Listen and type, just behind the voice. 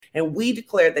And we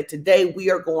declare that today we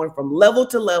are going from level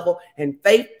to level and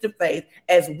faith to faith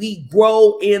as we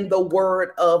grow in the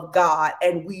word of God.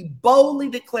 And we boldly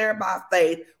declare by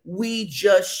faith, we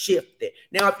just shifted.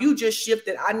 Now, if you just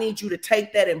shifted, I need you to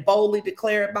take that and boldly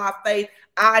declare it by faith.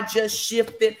 I just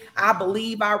shifted. I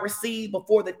believe I receive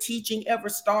before the teaching ever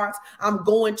starts. I'm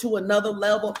going to another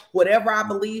level. Whatever I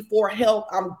believe for health,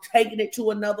 I'm taking it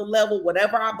to another level.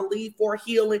 Whatever I believe for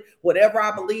healing, whatever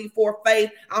I believe for faith,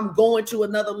 I'm going to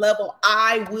another level.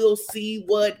 I will see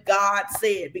what God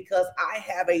said because I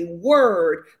have a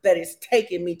word that is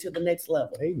taking me to the next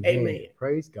level. Amen. Amen.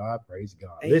 Praise God. Praise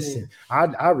God. Amen. Listen,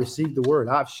 I received the word.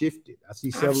 I've shifted. I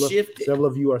see several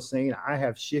of you are saying I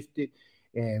have shifted.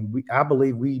 And I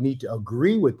believe we need to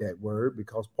agree with that word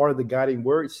because part of the guiding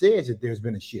word says that there's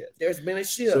been a shift. There's been a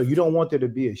shift. So you don't want there to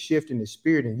be a shift in the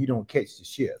spirit and you don't catch the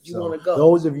shift. You want to go.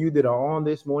 Those of you that are on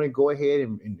this morning, go ahead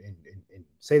and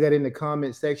say that in the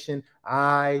comment section.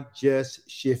 I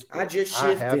just shifted. I just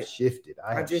shifted. I have shifted.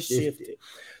 I have just shifted.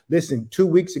 Listen, 2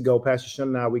 weeks ago, Pastor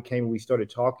Sean and I, we started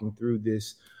talking through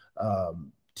this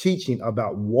teaching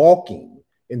about walking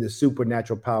in the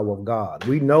supernatural power of God.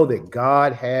 We know that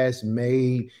God has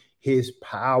made his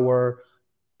power,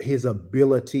 his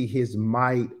ability, his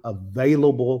might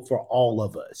available for all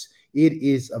of us. It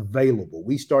is available.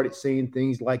 We started saying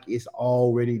things like it's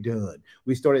already done.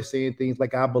 We started saying things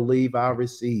like I believe I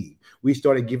receive. We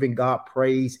started giving God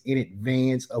praise in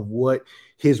advance of what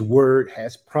his word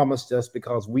has promised us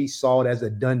because we saw it as a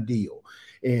done deal.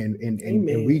 And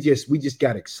we just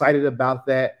got excited about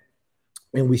that.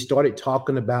 And we started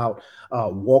talking about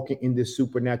walking in this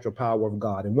supernatural power of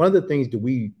God. And one of the things that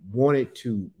we wanted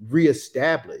to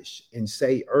reestablish and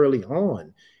say early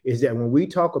on is that when we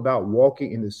talk about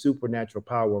walking in the supernatural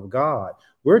power of God,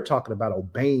 we're talking about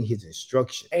obeying his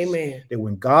instructions. Amen. That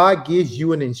when God gives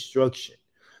you an instruction,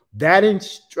 that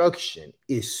instruction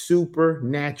is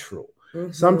supernatural.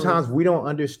 Mm-hmm. Sometimes we don't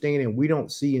understand and we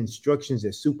don't see instructions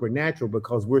as supernatural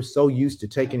because we're so used to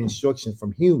taking instructions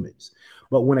from humans.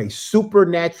 But when a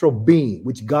supernatural being,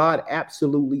 which God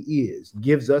absolutely is,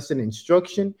 gives us an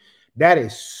instruction, that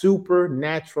is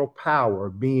supernatural power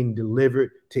being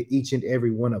delivered to each and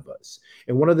every one of us.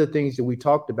 And one of the things that we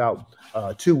talked about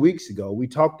 2 weeks ago, we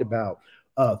talked about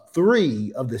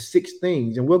 3 of the 6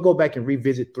 things, and we'll go back and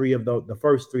revisit 3 of the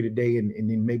first 3 today, and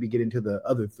then maybe get into the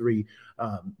other 3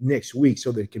 next week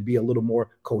so that it can be a little more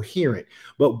coherent.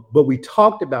 But we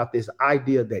talked about this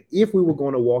idea that if we were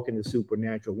going to walk in the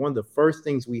supernatural, one of the first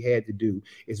things we had to do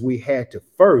is we had to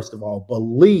first of all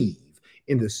believe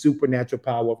in the supernatural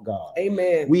power of God.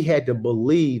 Amen. We had to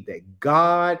believe that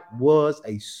God was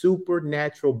a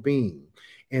supernatural being,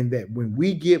 and that when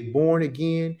we get born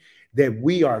again, that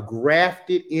we are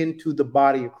grafted into the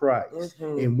body of Christ.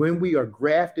 Mm-hmm. And when we are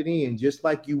grafted in, just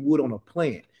like you would on a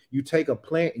plant, you take a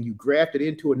plant and you graft it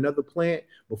into another plant.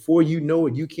 Before you know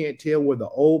it, you can't tell where the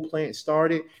old plant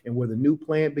started and where the new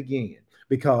plant began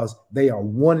because they are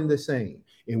one and the same.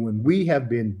 And when we have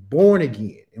been born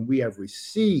again and we have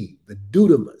received the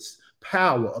dunamis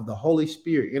power of the Holy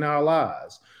Spirit in our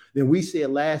lives, then we said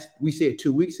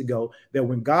 2 weeks ago that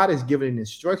when God has given an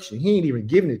instruction, he ain't even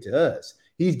giving it to us.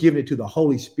 He's giving it to the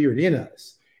Holy Spirit in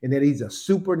us, and that he's a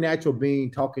supernatural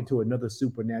being talking to another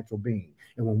supernatural being.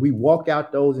 And when we walk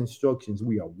out those instructions,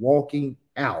 we are walking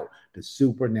out the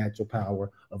supernatural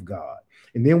power of God.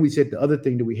 And then we said the other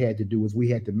thing that we had to do was we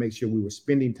had to make sure we were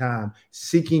spending time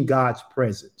seeking God's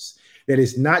presence. That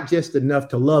it's not just enough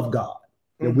to love God.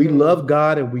 That we love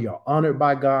God and we are honored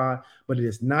by God, but it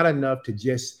is not enough to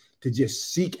just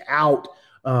seek out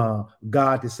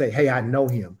God to say, hey, I know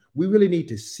him. We really need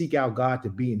to seek out God to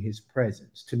be in his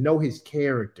presence, to know his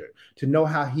character, to know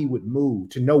how he would move,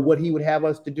 to know what he would have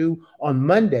us to do on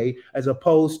Monday as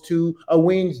opposed to a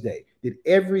Wednesday. That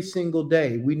every single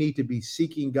day we need to be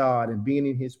seeking God and being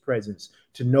in his presence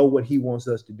to know what he wants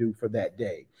us to do for that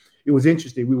day. It was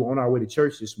interesting. We were on our way to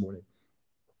church this morning,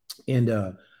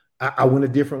 and I went a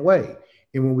different way.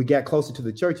 And when we got closer to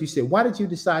the church, he said, why did you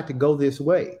decide to go this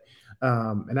way?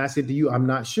 And I said to you, I'm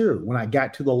not sure. When I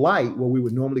got to the light where we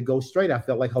would normally go straight, I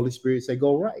felt like Holy Spirit said,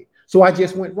 go right. So I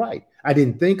just went right. I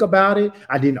didn't think about it.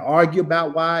 I didn't argue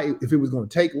about why, if it was going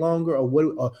to take longer or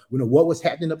what was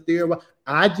happening up there.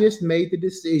 I just made the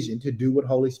decision to do what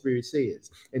Holy Spirit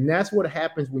says. And that's what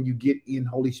happens when you get in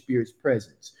Holy Spirit's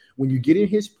presence. When you get in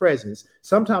his presence,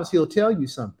 sometimes he'll tell you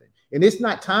something. And it's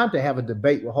not time to have a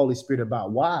debate with Holy Spirit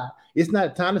about why. It's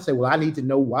not time to say, well, I need to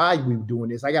know why we're doing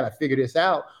this. I got to figure this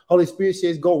out. Holy Spirit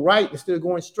says, go right instead of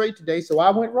going straight today. So I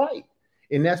went right.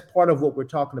 And that's part of what we're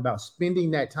talking about,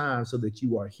 spending that time so that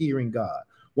you are hearing God.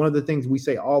 One of the things we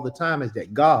say all the time is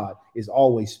that God is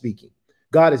always speaking.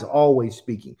 God is always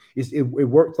speaking. It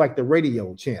works like the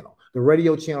radio channel. The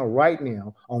radio channel right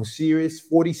now on Sirius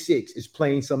 46 is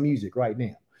playing some music right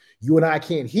now. You and I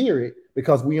can't hear it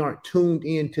because we aren't tuned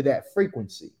into that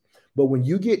frequency. But when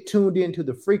you get tuned into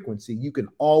the frequency, you can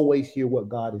always hear what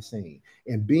God is saying.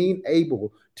 And being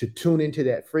able to tune into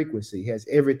that frequency has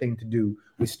everything to do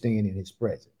with staying in his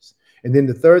presence. And then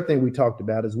the third thing we talked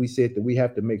about is we said that we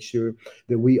have to make sure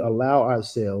that we allow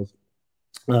ourselves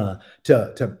to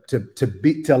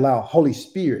allow Holy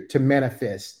Spirit to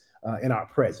manifest in our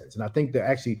presence. And I think that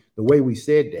actually the way we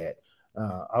said that,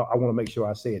 I want to make sure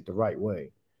I say it the right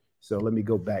way. So let me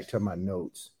go back to my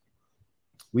notes.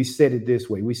 We said it this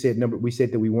way. We said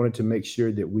that we wanted to make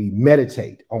sure that we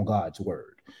meditate on God's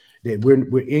word, that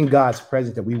we're in God's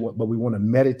presence, but we want to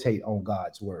meditate on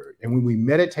God's word. And when we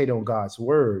meditate on God's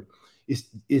word,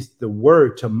 it's the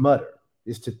word to mutter,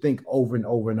 it's to think over and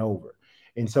over and over.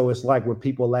 And so it's like when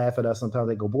people laugh at us, sometimes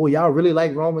they go, boy, y'all really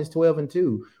like Romans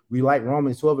 12:2. We like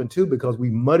Romans 12:2 because we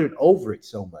muttered over it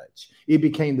so much. It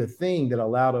became the thing that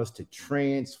allowed us to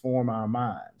transform our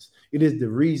minds. It is the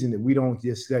reason that we don't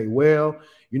just say, well,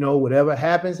 whatever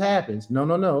happens, happens.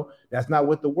 No. That's not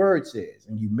what the word says.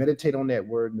 And you meditate on that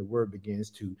word, and the word begins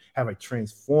to have a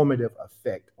transformative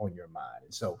effect on your mind.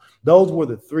 And so those were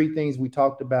the three things we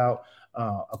talked about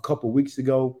a couple of weeks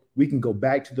ago. We can go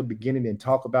back to the beginning and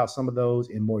talk about some of those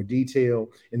in more detail.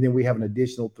 And then we have an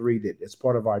additional 3 that's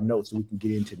part of our notes that we can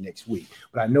get into next week.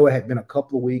 But I know it had been a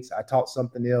couple of weeks. I taught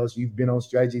something else. You've been on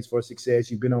Strategies for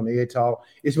Success. You've been on Ed Talk.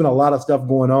 It's been a lot of stuff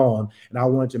going on. And I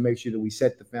wanted to make sure that we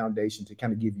set the foundation to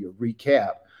kind of give you a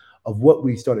recap of what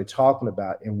we started talking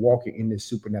about and walking in this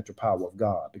supernatural power of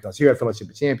God. Because here at Fellowship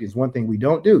of Champions, one thing we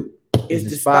don't do is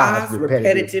despise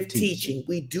repetitive teaching.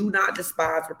 We do not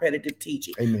despise repetitive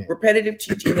teaching. Amen. Repetitive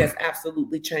teaching has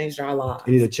absolutely changed our lives.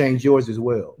 It'll change yours as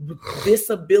well. This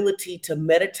ability to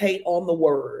meditate on the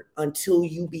word until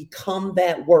you become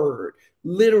that word,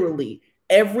 literally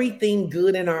everything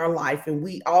good in our life, and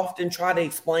we often try to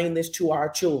explain this to our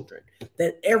children,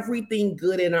 that everything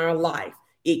good in our life,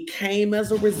 it came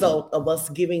as a result of us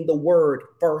giving the word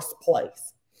first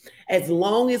place. As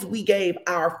long as we gave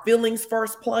our feelings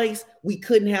first place, we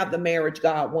couldn't have the marriage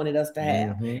God wanted us to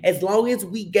have. Mm-hmm. As long as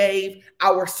we gave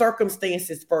our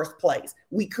circumstances first place,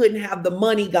 we couldn't have the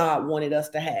money God wanted us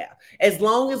to have. As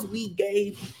long as we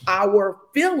gave our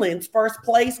feelings first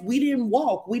place, we didn't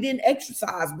walk, we didn't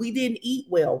exercise, we didn't eat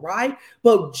well, right?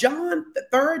 But John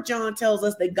 3 John tells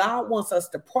us that God wants us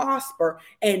to prosper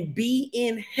and be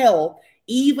in health,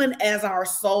 even as our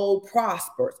soul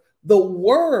prospers. The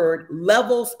word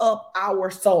levels up our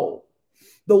soul.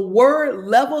 The word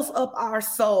levels up our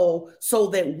soul so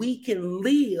that we can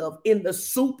live in the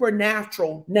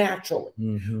supernatural naturally.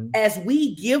 Mm-hmm. As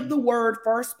we give the word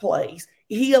first place,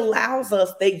 he allows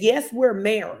us that, yes, we're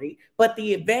married, but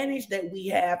the advantage that we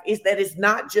have is that it's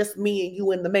not just me and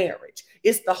you in the marriage.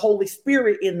 It's the Holy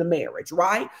Spirit in the marriage,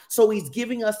 right? So he's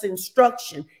giving us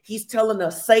instruction. He's telling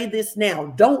us, say this now.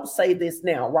 Don't say this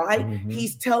now, right? Mm-hmm.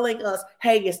 He's telling us,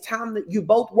 hey, it's time that you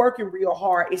both working real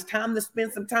hard. It's time to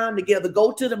spend some time together.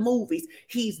 Go to the movies.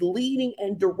 He's leading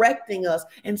and directing us.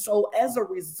 And so as a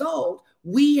result,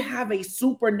 we have a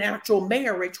supernatural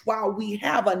marriage while we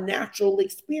have a natural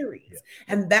experience.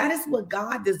 Yeah. And that is what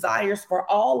God desires for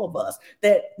all of us,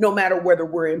 that no matter whether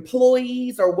we're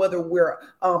employees or whether we're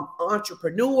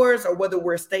entrepreneurs or whether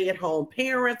we're stay-at-home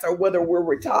parents or whether we're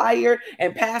retired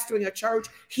and pastoring a church,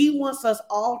 he wants us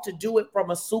all to do it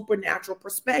from a supernatural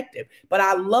perspective. But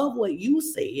I love what you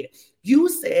said. You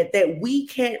said that we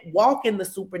can't walk in the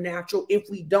supernatural if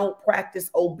we don't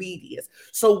practice obedience.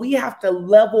 So we have to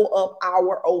level up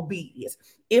our obedience.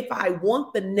 If I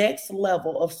want the next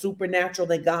level of supernatural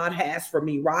that God has for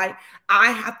me, right, I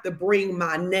have to bring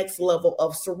my next level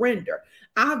of surrender.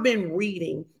 I've been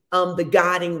reading the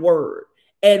Guiding Word.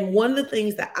 And one of the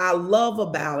things that I love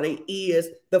about it is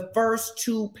the first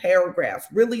 2 paragraphs,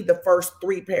 really the first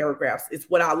 3 paragraphs is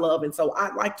what I love. And so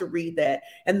I'd like to read that,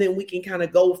 and then we can kind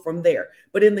of go from there.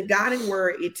 But in the Guiding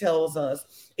Word, it tells us,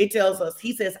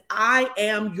 he says, I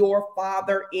am your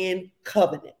father in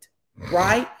covenant,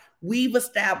 right? We've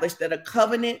established that a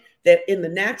covenant, that in the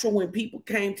natural, when people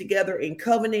came together in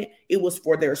covenant, it was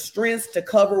for their strengths to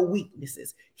cover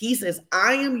weaknesses. He says,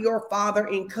 I am your father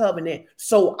in covenant,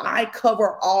 so I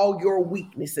cover all your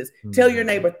weaknesses. Mm-hmm. Tell your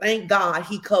neighbor, thank God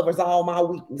he covers all my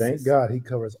weaknesses. Thank God he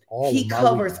covers all of my weaknesses. He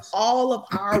covers all of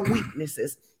our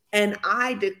weaknesses. And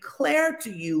I declare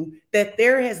to you that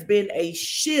there has been a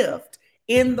shift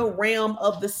in the realm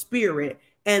of the spirit.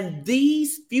 And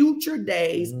these future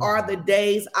days are the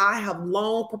days I have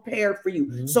long prepared for you.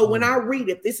 Mm-hmm. So when I read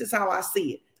it, this is how I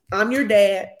see it. I'm your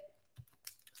dad.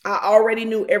 I already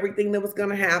knew everything that was going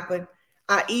to happen.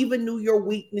 I even knew your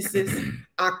weaknesses.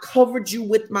 I covered you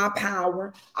with my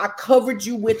power. I covered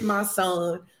you with my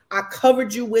son. I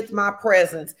covered you with my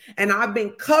presence. And I've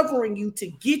been covering you to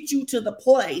get you to the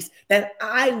place that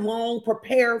I long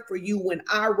prepared for you when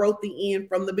I wrote the end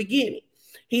from the beginning.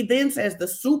 He then says, the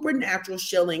supernatural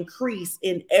shall increase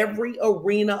in every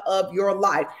arena of your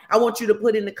life. I want you to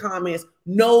put in the comments,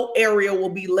 no area will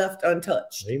be left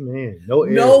untouched. Amen.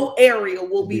 No area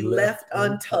will be left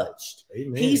untouched.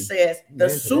 Amen. He says, the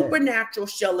Amen supernatural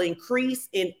shall increase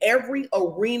in every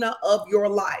arena of your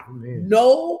life. Amen.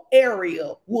 No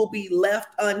area will be left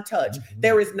untouched.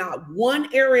 There is not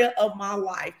one area of my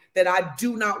life that I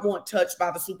do not want touched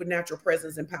by the supernatural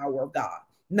presence and power of God.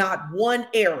 Not one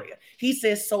area. He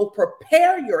says, so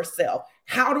prepare yourself.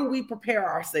 How do we prepare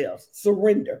ourselves?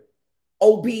 Surrender,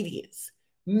 obedience,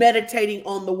 meditating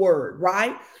on the word,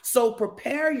 right? So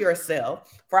prepare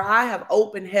yourself, for I have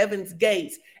opened heaven's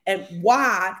gates and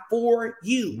wide for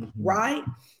you, right?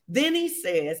 Then he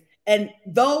says, and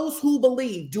those who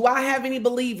believe, do I have any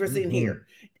believers in here?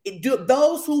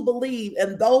 Those who believe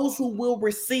and those who will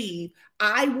receive,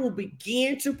 I will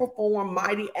begin to perform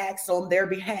mighty acts on their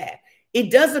behalf. It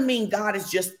doesn't mean God is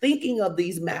just thinking of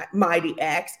these mighty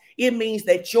acts. It means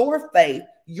that your faith,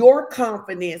 your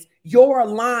confidence, your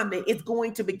alignment is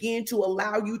going to begin to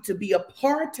allow you to be a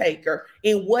partaker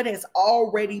in what has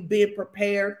already been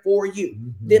prepared for you.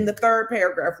 Then the third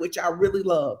paragraph, which I really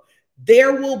love,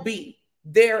 there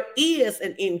is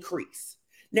an increase.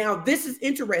 Now, this is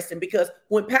interesting because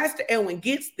when Pastor Elwin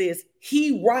gets this,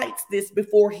 he writes this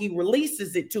before he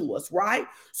releases it to us, right?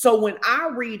 So when I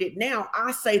read it now,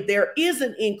 I say there is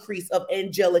an increase of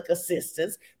angelic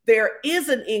assistance. There is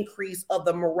an increase of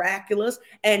the miraculous,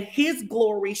 and his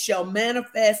glory shall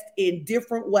manifest in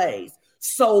different ways.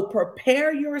 So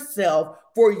prepare yourself,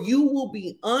 for you will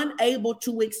be unable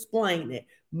to explain it.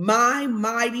 My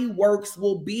mighty works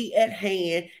will be at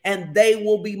hand and they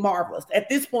will be marvelous. At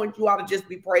this point, you ought to just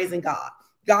be praising God.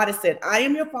 God has said, I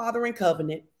am your father in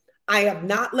covenant. I have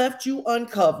not left you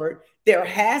uncovered. There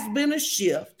has been a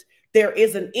shift. There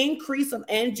is an increase of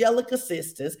angelic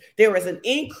assistance. There is an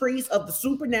increase of the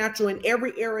supernatural in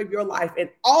every area of your life. And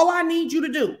all I need you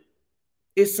to do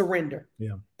is surrender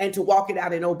and to walk it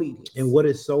out in obedience. And what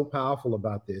is so powerful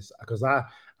about this, because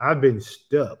I've been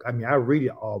stuck. I mean, I read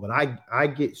it all, but I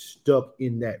get stuck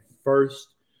in that first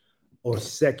or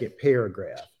second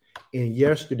paragraph. And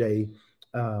yesterday,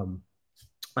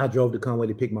 I drove to Conway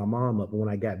to pick my mom up. And when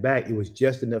I got back, it was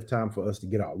just enough time for us to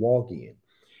get our walk in.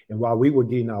 And while we were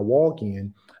getting our walk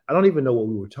in, I don't even know what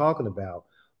we were talking about.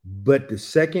 But the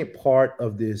second part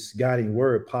of this guiding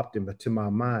word popped into my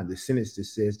mind. The sentence that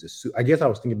says, I guess I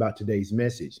was thinking about today's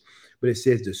message, but it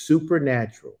says the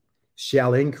supernatural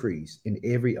shall increase in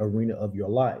every arena of your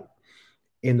life.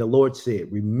 And the Lord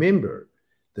said, remember,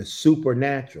 the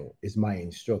supernatural is my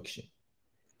instruction.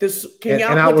 I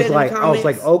was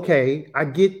like, okay, I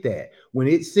get that. When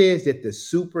it says that the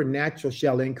supernatural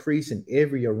shall increase in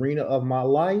every arena of my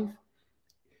life,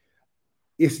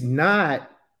 it's not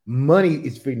money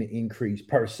is going to increase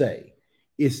per se.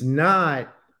 It's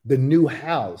not the new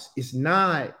house. It's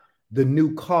not the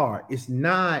new car. It's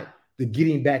not the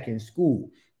getting back in school.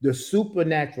 The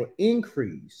supernatural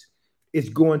increase is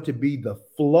going to be the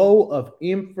flow of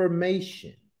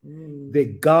information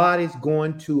that God is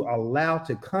going to allow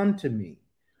to come to me.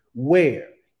 Where?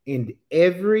 In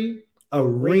every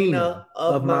arena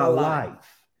of my life.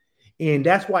 And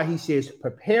that's why he says,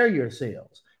 prepare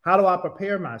yourselves. How do I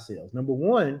prepare myself? Number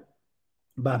one,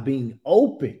 by being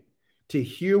open to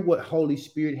hear what Holy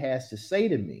Spirit has to say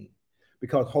to me,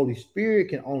 because Holy Spirit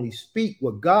can only speak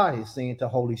what God is saying to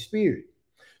Holy Spirit.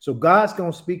 So God's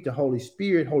going to speak to Holy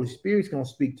Spirit. Holy Spirit's going to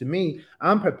speak to me.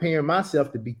 I'm preparing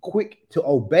myself to be quick to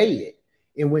obey it.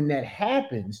 And when that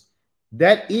happens,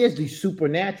 that is the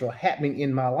supernatural happening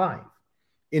in my life.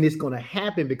 And it's going to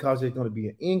happen because there's going to be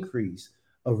an increase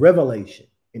of revelation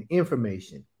and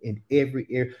information in every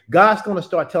area. God's going to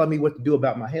start telling me what to do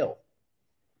about my health.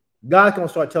 God's going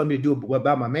to start telling me to do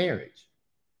about my marriage.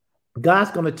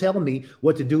 God's going to tell me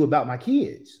what to do about my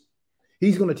kids.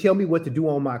 He's going to tell me what to do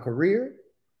on my career.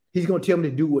 He's going to tell me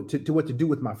to do what to do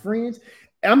with my friends.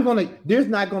 There's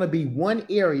not going to be one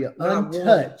area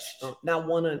untouched. Not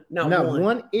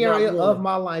one area of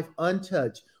my life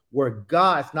untouched where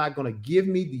God's not going to give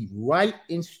me the right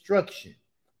instruction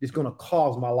that's going to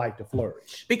cause my life to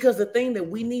flourish. Because the thing that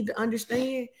we need to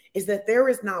understand is that there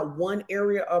is not one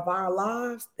area of our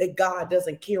lives that God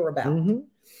doesn't care about.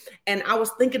 And I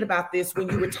was thinking about this when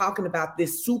you were talking about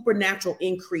this supernatural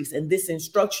increase and this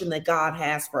instruction that God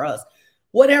has for us.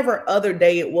 whatever other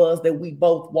day it was that we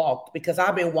both walked, because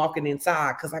I've been walking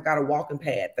inside because I got a walking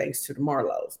pad thanks to the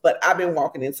Marlows, but I've been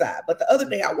walking inside. But the other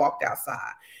day I walked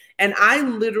outside, and I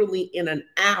literally, in an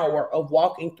hour of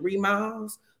walking 3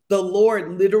 miles, the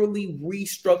Lord literally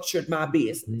restructured my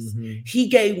business. He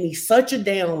gave me such a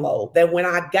download that when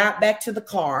I got back to the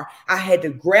car, I had to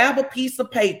grab a piece of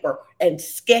paper and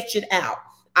sketch it out.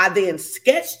 I then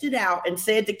sketched it out and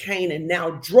said to Canaan,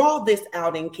 now draw this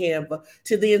out in Canva,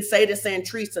 to then say to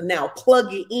Santresa, now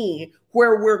plug it in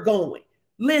where we're going.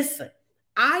 Listen,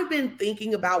 I've been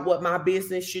thinking about what my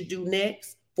business should do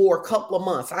next for a couple of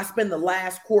months. I spent the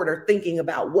last quarter thinking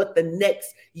about what the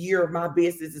next year of my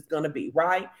business is going to be,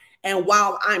 right? And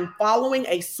while I'm following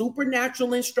a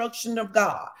supernatural instruction of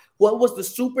God, what was the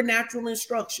supernatural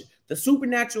instruction? The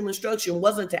supernatural instruction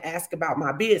wasn't to ask about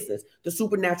my business. The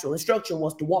supernatural instruction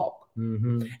was to walk.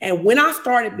 And when I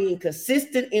started being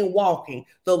consistent in walking,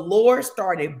 the Lord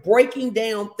started breaking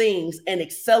down things and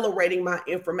accelerating my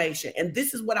information. And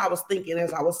this is what I was thinking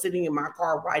as I was sitting in my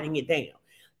car writing it down.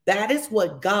 That is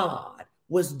what God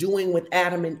was doing with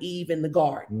Adam and Eve in the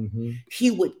garden.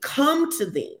 He would come to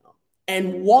them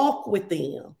and walk with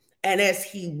them. And as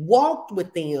he walked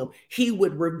with them, he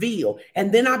would reveal.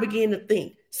 And then I began to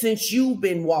think, since you've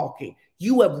been walking,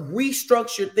 you have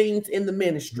restructured things in the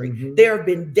ministry. There have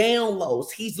been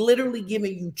downloads. He's literally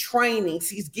giving you trainings.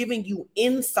 He's giving you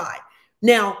insight.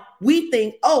 Now, we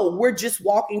think, oh, we're just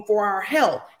walking for our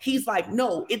health. He's like,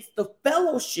 no, it's the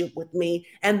fellowship with me,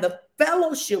 and the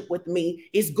fellowship with me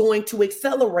is going to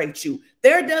accelerate you.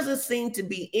 There doesn't seem to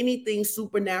be anything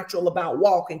supernatural about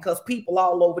walking, because people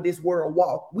all over this world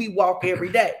walk. We walk every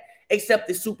day, except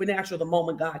the supernatural the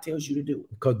moment God tells you to do it.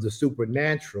 Because the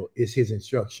supernatural is his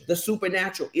instruction. The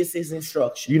supernatural is his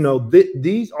instruction. You know,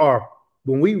 these are,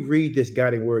 when we read this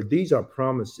guiding word, these are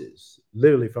promises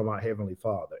literally from our Heavenly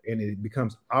Father. And it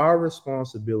becomes our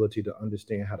responsibility to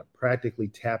understand how to practically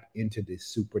tap into this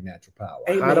supernatural power.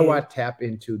 Amen. How do I tap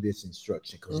into this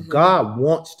instruction? Because God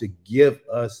wants to give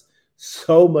us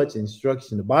so much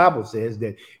instruction. The Bible says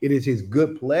that it is his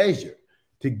good pleasure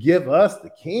to give us the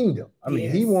kingdom. I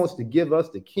mean, he wants to give us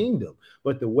the kingdom.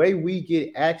 But the way we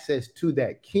get access to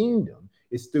that kingdom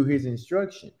is through his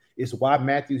instruction. It's why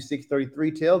Matthew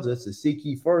 6:33 tells us to seek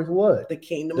ye first what? The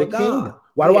kingdom of God.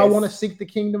 Why do I want to seek the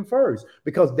kingdom first?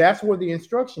 Because that's where the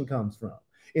instruction comes from.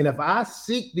 And if I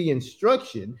seek the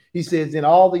instruction, he says, then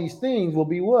all these things will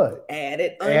be what?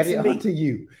 Added unto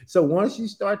you. So once you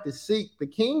start to seek the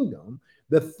kingdom,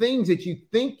 the things that you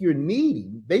think you're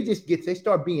needing, they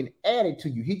start being added to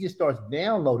you. He just starts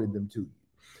downloading them to you.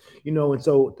 You know, and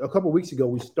so a couple of weeks ago,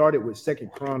 we started with 2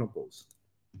 Chronicles,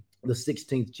 the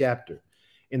 16th chapter,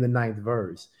 in the 9th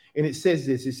verse. And it says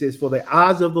this, it says, for the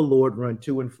eyes of the Lord run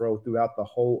to and fro throughout the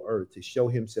whole earth to show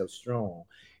himself strong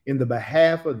in the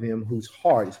behalf of them whose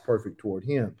heart is perfect toward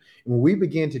him. And when we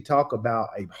begin to talk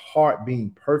about a heart being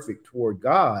perfect toward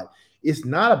God, it's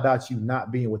not about you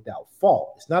not being without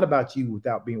fault. It's not about you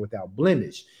being without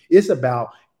blemish. It's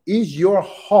about, is your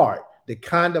heart the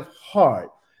kind of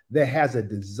heart that has a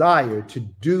desire to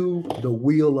do the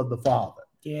will of the Father?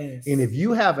 Yes. And if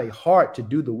you have a heart to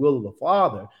do the will of the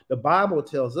Father, the Bible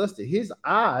tells us that his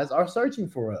eyes are searching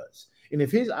for us. And if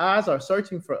his eyes are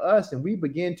searching for us and we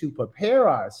begin to prepare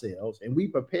ourselves and we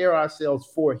prepare ourselves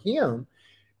for him,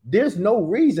 there's no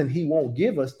reason he won't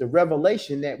give us the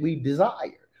revelation that we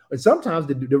desire. And sometimes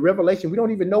the revelation we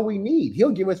don't even know we need.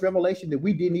 He'll give us revelation that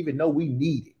we didn't even know we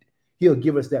needed. He'll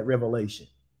give us that revelation.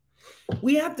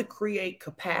 We have to create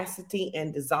capacity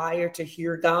and desire to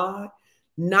hear God,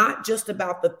 not just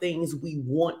about the things we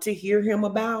want to hear him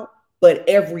about, but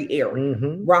every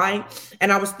area, right?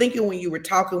 And I was thinking when you were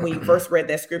talking, when you first read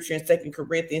that scripture in 2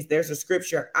 Corinthians, there's a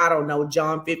scripture, I don't know,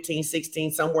 John 15,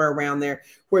 16, somewhere around there,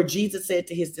 where Jesus said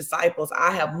to his disciples,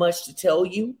 I have much to tell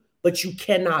you, but you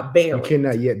cannot bear it. You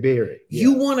cannot yet bear it. Yeah.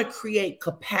 You want to create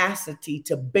capacity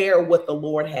to bear what the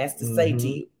Lord has to say to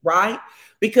you, right?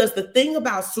 Because the thing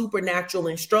about supernatural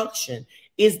instruction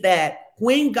is that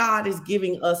when God is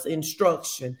giving us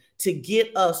instruction to get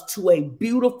us to a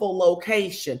beautiful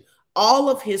location, all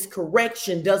of his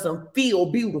correction doesn't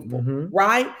feel beautiful,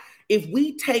 right? If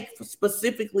we take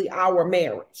specifically our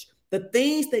marriage, the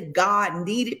things that God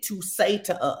needed to say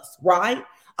to us, right,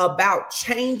 about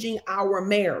changing our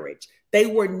marriage, they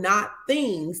were not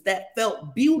things that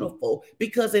felt beautiful,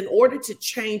 because in order to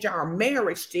change our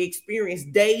marriage to experience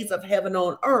days of heaven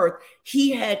on earth,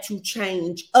 he had to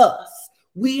change us.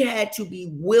 We had to be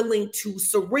willing to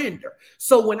surrender.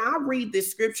 So when I read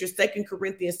this scripture, 2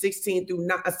 Chronicles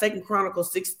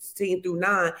 16 through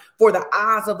 9, for the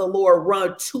eyes of the Lord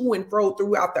run to and fro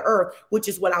throughout the earth, which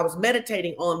is what I was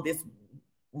meditating on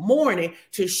morning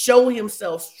to show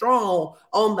himself strong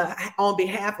on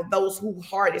behalf of those whose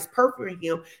heart is perfect for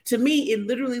him. To me, it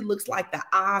literally looks like the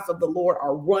eyes of the Lord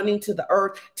are running to the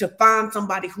earth to find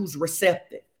somebody who's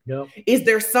receptive. Yep. Is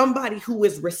there somebody who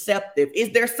is receptive?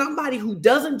 Is there somebody who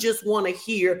doesn't just want to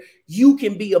hear you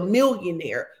can be a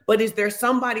millionaire, but is there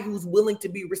somebody who's willing to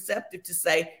be receptive to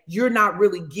say, you're not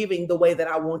really giving the way that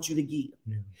I want you to give?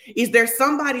 Yeah. Is there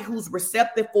somebody who's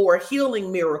receptive for a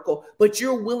healing miracle, but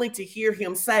you're willing to hear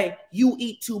him say, you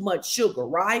eat too much sugar,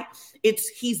 right?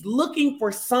 He's looking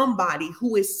for somebody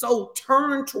who is so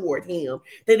turned toward him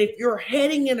that if you're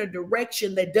heading in a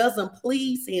direction that doesn't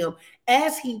please him,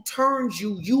 as he turns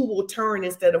you, you will turn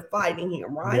instead of fighting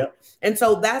him, right? Yep. And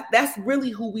so that's really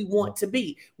who we want to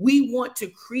be. We want to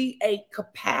create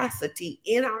capacity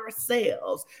in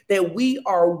ourselves that we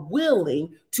are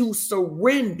willing to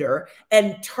surrender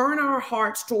and turn our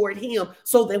hearts toward him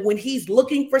so that when he's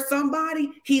looking for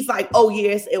somebody, he's like, oh,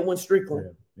 yes, Edwin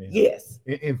Strickland. Yeah. Yes.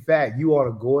 In fact, you ought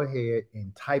to go ahead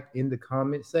and type in the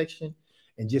comment section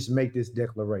and just make this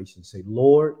declaration. Say,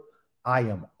 Lord, I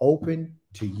am open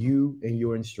to you and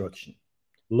your instruction.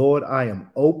 Lord, I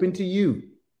am open to you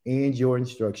and your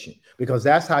instruction, because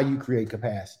that's how you create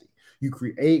capacity. You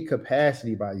create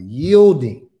capacity by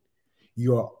yielding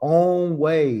your own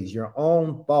ways, your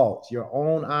own thoughts, your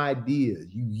own ideas.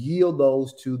 You yield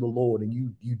those to the Lord and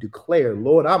you declare,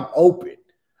 Lord, I'm open.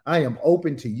 I am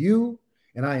open to you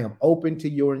and I am open to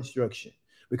your instruction.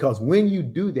 Because when you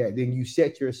do that, then you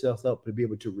set yourself up to be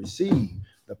able to receive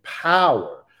the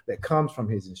power that comes from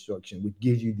his instruction, which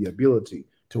gives you the ability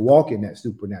to walk in that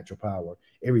supernatural power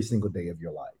every single day of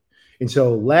your life. And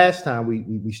so last time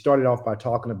we started off by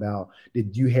talking about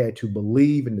that you had to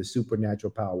believe in the supernatural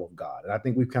power of God. And I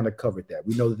think we've kind of covered that.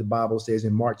 We know that the Bible says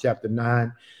in Mark chapter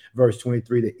 9, verse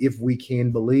 23, that if we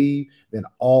can believe, then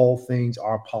all things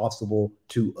are possible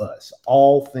to us.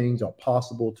 All things are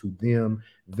possible to them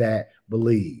that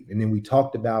believe. And then we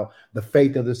talked about the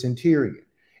faith of the centurion.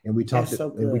 And we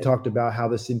talked about how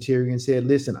the centurion said,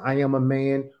 listen, I am a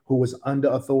man who was under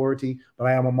authority, but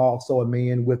I am also a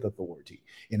man with authority.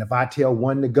 And if I tell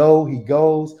one to go, he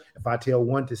goes. If I tell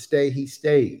one to stay, he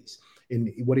stays.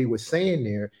 And what he was saying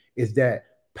there is that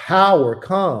power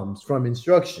comes from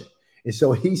instruction. And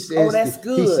so he says,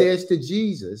 he says to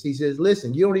Jesus, he says,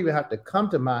 listen, you don't even have to come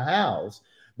to my house.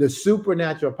 The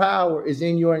supernatural power is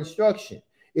in your instruction.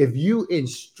 If you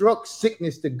instruct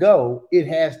sickness to go, it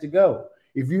has to go.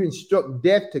 If you instruct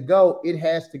death to go, it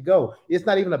has to go. It's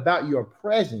not even about your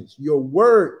presence. Your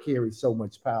word carries so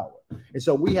much power. And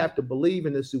so we have to believe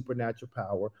in the supernatural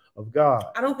power of God.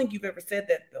 I don't think you've ever said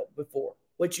that though before.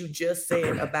 What you just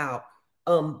said about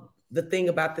the thing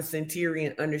about the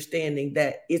centurion understanding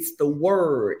that it's the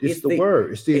word. It's the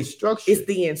word. It's the instruction. It's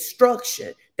the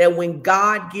instruction that when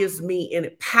God gives me in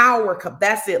power,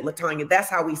 that's it, LaTanya. That's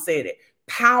how he said it.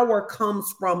 Power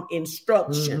comes from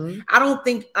instruction. Mm-hmm. I don't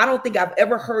think I've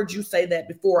ever heard you say that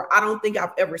before. I don't think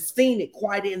I've ever seen it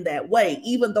quite in that way,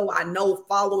 even though I know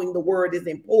following the word is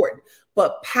important.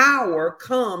 But power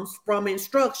comes from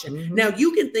instruction. Mm-hmm. Now,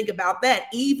 you can think about that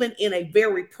even in a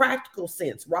very practical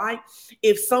sense, right?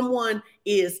 If someone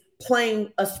is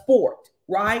playing a sport,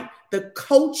 right? The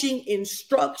coaching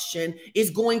instruction is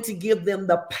going to give them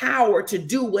the power to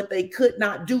do what they could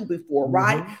not do before,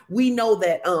 right? Mm-hmm. We know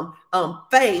that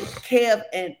Faith,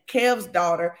 Kev's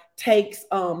daughter, takes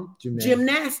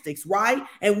gymnastics, right?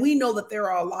 And we know that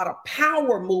there are a lot of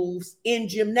power moves in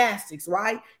gymnastics,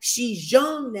 right? She's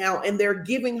young now and they're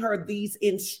giving her these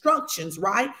instructions,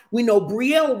 right? We know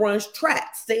Brielle runs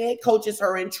track, Said coaches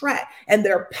her in track, and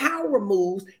there are power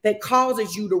moves that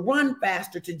causes you to run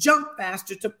faster, to jump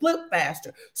faster, to flip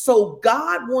faster. So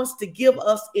God wants to give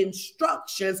us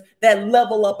instructions that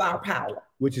level up our power.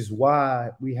 Which is why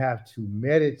we have to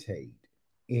meditate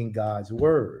in God's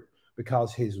word,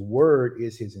 because his word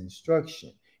is his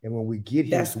instruction. And when we get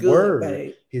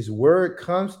his word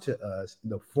comes to us in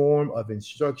the form of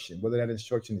instruction, whether that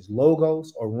instruction is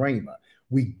logos or rhema.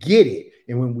 We get it.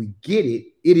 And when we get it,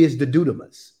 it is the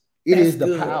dunamis. It is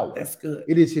the power. That's good.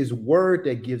 It is his word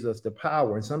that gives us the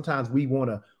power. And sometimes we want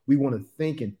to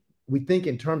think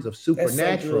in terms of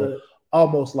supernatural,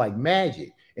 almost like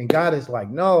magic. And God is like,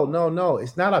 no.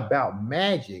 It's not about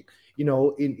magic. You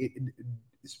know,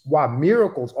 while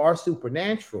miracles are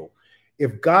supernatural,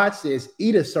 if God says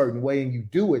eat a certain way and you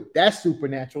do it, that's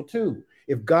supernatural too.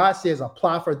 If God says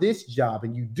apply for this job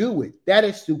and you do it, that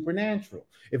is supernatural.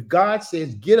 If God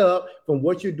says get up from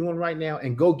what you're doing right now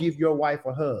and go give your wife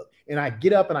a hug, and I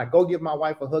get up and I go give my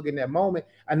wife a hug in that moment,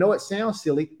 I know it sounds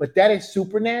silly, but that is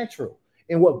supernatural.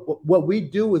 And what we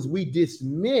do is we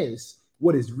dismiss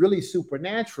what is really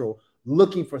supernatural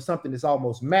looking for something that's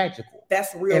almost magical.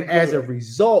 That's real. And as a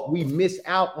result, we miss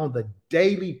out on the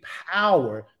daily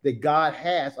power that God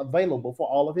has available for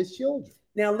all of his children.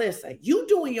 Now, listen, you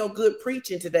doing your good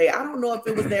preaching today. I don't know if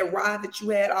it was that ride that you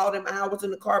had all them hours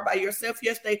in the car by yourself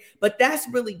yesterday, but that's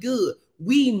really good.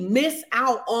 We miss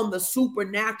out on the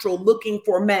supernatural looking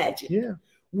for magic. Yeah.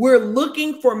 We're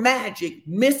looking for magic,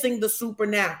 missing the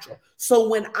supernatural. So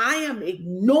when I am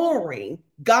ignoring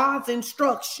God's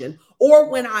instruction, or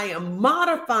when I am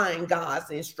modifying God's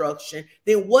instruction,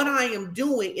 then what I am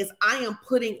doing is I am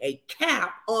putting a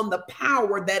cap on the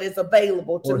power that is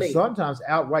available to me. Or sometimes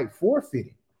outright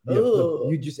forfeiting.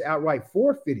 You just outright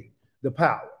forfeiting the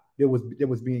power that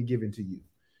was being given to you.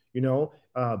 You know,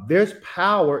 there's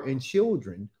power in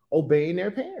children obeying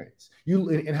their parents.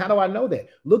 And how do I know that?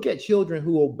 Look at children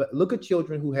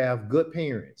who have good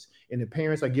parents, and the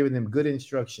parents are giving them good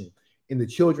instruction, and the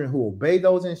children who obey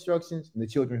those instructions and the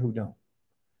children who don't.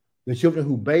 The children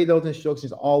who obey those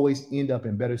instructions always end up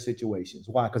in better situations.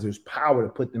 Why? Because there's power to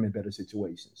put them in better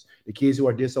situations. The kids who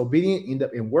are disobedient end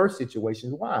up in worse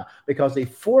situations. Why? Because they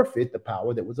forfeit the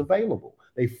power that was available.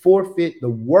 They forfeit the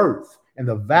worth and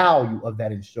the value of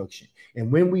that instruction.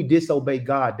 And when we disobey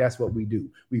God, that's what we do.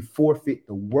 We forfeit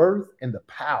the worth and the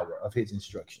power of his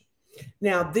instruction.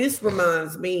 Now, this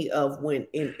reminds me of when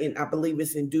I believe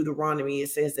it's in Deuteronomy, it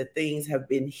says that things have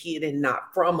been hidden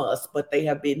not from us, but they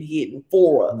have been hidden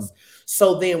for us.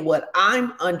 So then what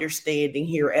I'm understanding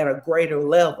here at a greater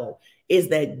level is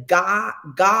that God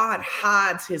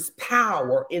hides his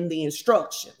power in the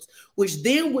instructions, which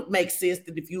then would make sense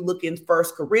that if you look in 1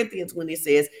 Corinthians, when it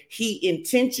says he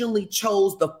intentionally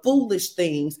chose the foolish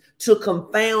things to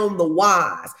confound the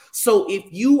wise. So if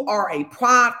you are a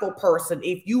prideful person,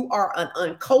 if you are an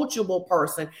uncoachable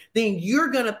person, then you're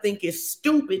going to think it's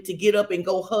stupid to get up and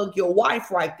go hug your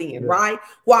wife right then, right?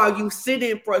 While you sit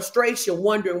in frustration,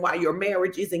 wondering why your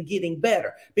marriage isn't getting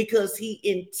better, because he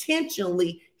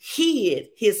intentionally hid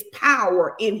his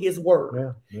power in his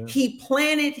word. He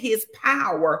planted his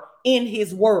power in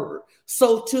his word.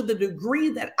 So to the degree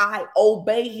that I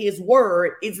obey his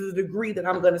word is the degree that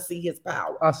I'm going to see his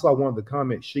power. I saw one of the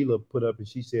comments Sheila put up, and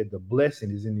she said the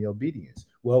blessing is in the obedience.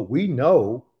 Well, we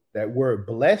know that word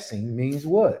blessing means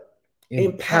what?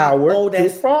 Empowered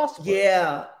to prosper.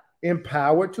 Yeah.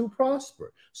 Empowered to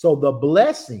prosper. So the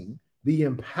blessing, the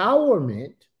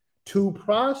empowerment to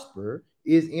prosper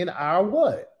is in our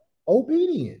what?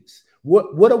 Obedience.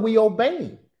 What are we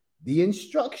obeying? The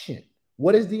instruction.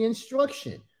 What is the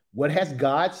instruction? What has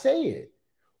God said?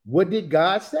 What did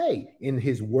God say in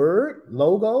his word,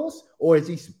 logos, or is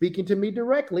he speaking to me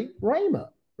directly, rhema,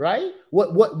 right?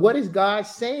 What is God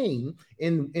saying?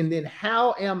 And then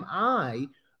how am I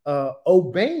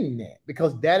obeying that?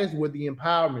 Because that is where the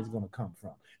empowerment is going to come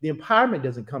from. The empowerment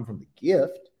doesn't come from the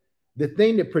gift. The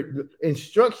thing that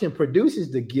instruction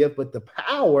produces the gift, but the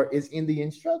power is in the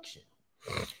instruction.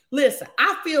 Listen,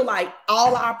 I feel like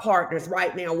all our partners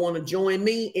right now want to join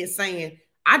me in saying,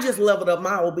 I just leveled up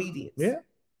my obedience. Yeah.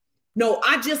 No,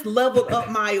 I just leveled up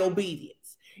my obedience.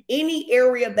 Any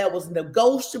area that was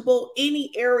negotiable,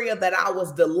 any area that I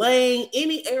was delaying,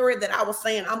 any area that I was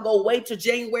saying, I'm going to wait till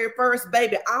January 1st,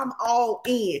 baby, I'm all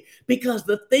in, because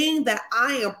the thing that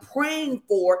I am praying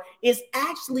for is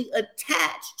actually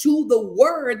attached to the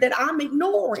word that I'm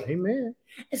ignoring. Amen.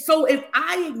 So if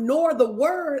I ignore the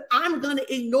word, I'm going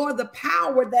to ignore the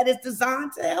power that is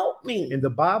designed to help me. And the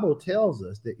Bible tells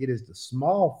us that it is the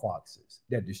small foxes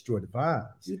that destroy the vines.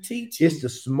 You teach. It's the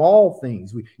small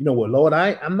things. Well, Lord,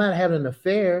 I'm not having an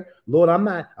affair. Lord, I'm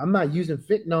not using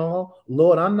fentanyl.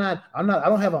 Lord, I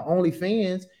don't have an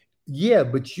OnlyFans. Yeah,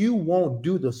 but you won't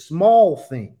do the small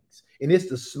things. And it's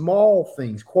the small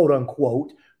things, quote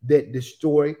unquote, that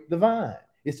destroy the vine.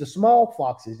 It's the small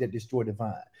foxes that destroy the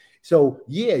vine. So,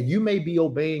 yeah, you may be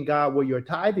obeying God where your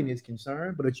tithing is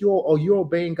concerned, but you're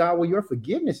obeying God where your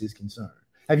forgiveness is concerned.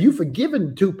 Have you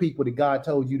forgiven 2 people that God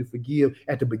told you to forgive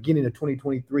at the beginning of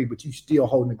 2023, but you still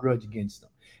holding a grudge against them?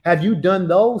 Have you done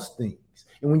those things?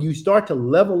 And when you start to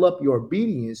level up your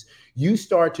obedience, you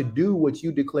start to do what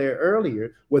you declared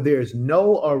earlier, where there's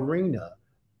no arena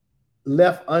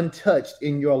left untouched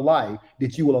in your life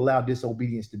that you will allow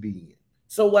disobedience to be in.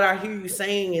 So what I hear you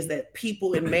saying is that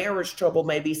people in marriage trouble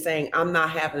may be saying, I'm not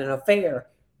having an affair,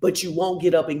 but you won't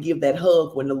get up and give that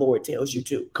hug when the Lord tells you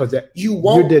to. Because you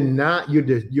won't.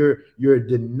 You're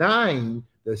denying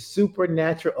the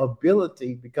supernatural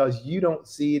ability because you don't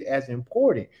see it as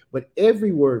important. But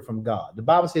every word from God, the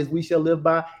Bible says we shall live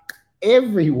by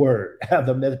every word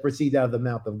that proceeds out of the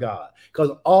mouth of God,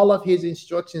 because all of his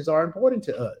instructions are important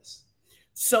to us.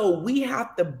 So we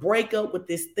have to break up with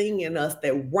this thing in us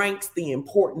that ranks the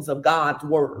importance of God's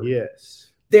word.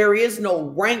 Yes. There is no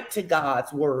rank to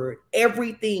God's word.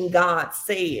 Everything God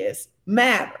says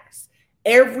matters.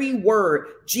 Every word.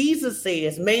 Jesus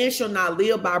says, man shall not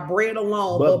live by bread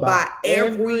alone, but by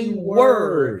every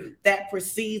word that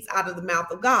proceeds out of the mouth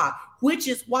of God, which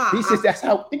is why he says, that's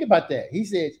how, think about that. He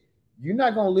says, you're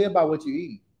not going to live by what you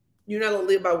eat. You're not going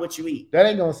to live by what you eat. That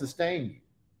ain't going to sustain you.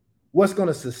 What's going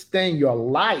to sustain your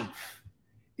life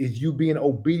is you being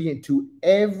obedient to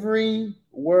every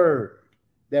word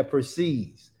that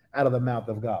proceeds out of the mouth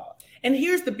of God. And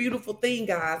here's the beautiful thing,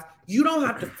 guys. You don't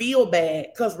have to feel bad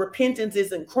because repentance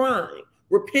isn't crime.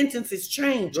 Repentance is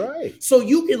changing. Right. So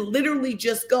you can literally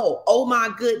just go, oh my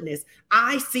goodness,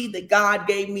 I see that God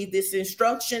gave me this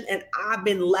instruction and I've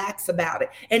been lax about it.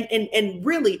 And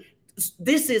really,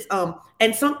 this is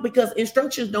and some, because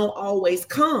instructions don't always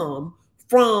come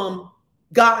from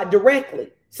God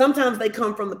directly. Sometimes they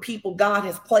come from the people God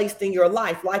has placed in your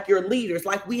life, like your leaders.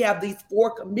 Like we have these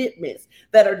 4 commitments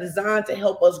that are designed to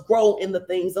help us grow in the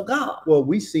things of God. Well,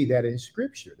 we see that in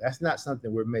Scripture. That's not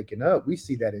something we're making up. We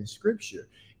see that in Scripture.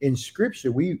 In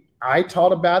Scripture, I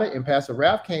taught about it, and Pastor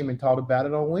Ralph came and taught about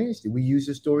it on Wednesday. We use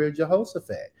the story of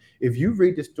Jehoshaphat. If you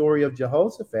read the story of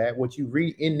Jehoshaphat, what you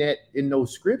read in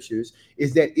those scriptures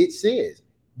is that it says,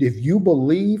 if you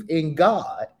believe in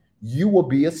God, you will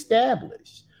be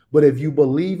established. But if you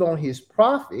believe on his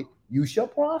prophet, you shall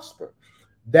prosper.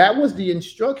 That was the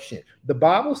instruction. The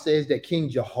Bible says that King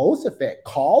Jehoshaphat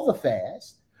called the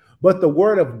fast, but the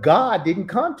word of God didn't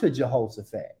come to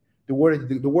Jehoshaphat. The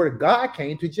word of God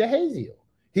came to Jehaziel.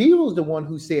 He was the one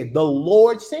who said, the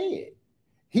Lord said.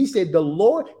 He said,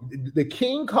 the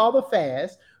king called the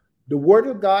fast. The word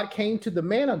of God came to the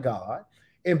man of God.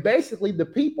 And basically the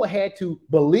people had to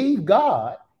believe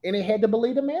God and they had to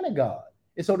believe the man of God.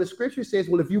 And so the scripture says,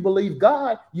 well, if you believe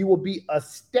God, you will be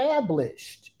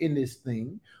established in this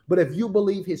thing. But if you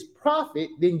believe his prophet,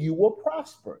 then you will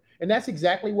prosper. And that's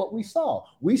exactly what we saw.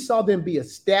 We saw them be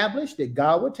established, that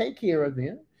God would take care of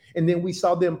them. And then we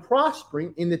saw them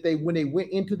prospering in that when they went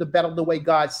into the battle the way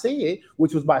God said,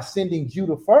 which was by sending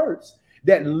Judah first,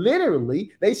 that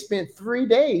literally they spent 3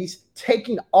 days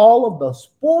taking all of the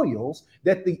spoils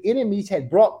that the enemies had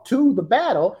brought to the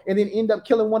battle and then end up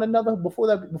killing one another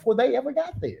before they ever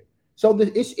got there. So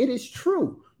it is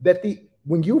true that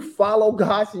when you follow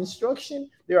God's instruction,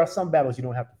 there are some battles you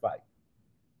don't have to fight.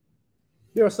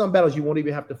 There are some battles you won't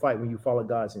even have to fight when you follow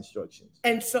God's instructions.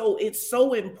 And so it's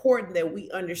so important that we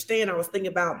understand. I was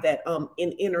thinking about that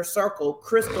in Inner Circle,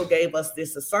 Crystal gave us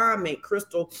this assignment.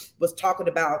 Crystal was talking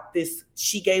about this.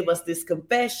 She gave us this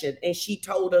confession and she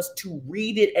told us to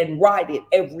read it and write it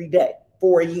every day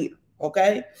for a year.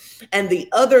 Okay. And the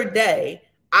other day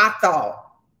I thought,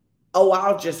 oh,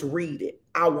 I'll just read it.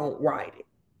 I won't write it.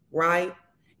 Right.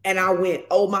 And I went,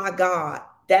 oh my God,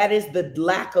 that is the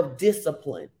lack of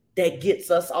discipline that gets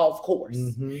us off course.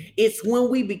 Mm-hmm. It's when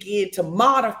we begin to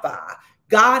modify.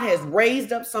 God has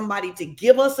raised up somebody to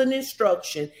give us an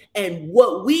instruction. And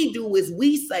what we do is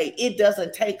we say it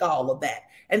doesn't take all of that.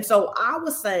 And so I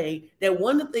was saying that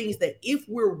one of the things that if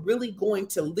we're really going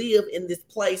to live in this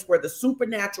place where the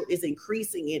supernatural is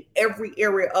increasing in every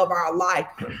area of our life,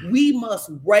 we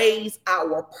must raise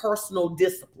our personal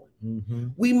discipline. Mm-hmm.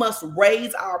 We must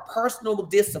raise our personal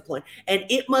discipline, and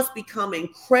it must become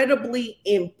incredibly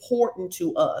important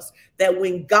to us that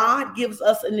when God gives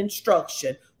us an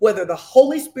instruction, whether the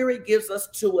Holy Spirit gives us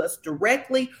to us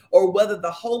directly or whether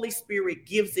the Holy Spirit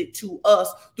gives it to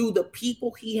us through the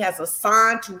people he has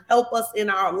assigned to help us in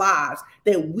our lives,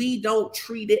 that we don't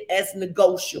treat it as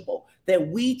negotiable, that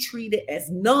we treat it as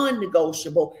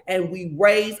non-negotiable, and we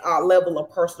raise our level of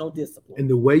personal discipline. And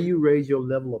the way you raise your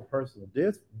level of personal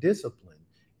discipline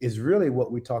is really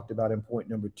what we talked about in point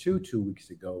number 2 weeks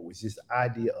ago, was this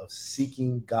idea of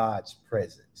seeking God's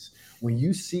presence. When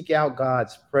you seek out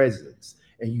God's presence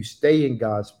and you stay in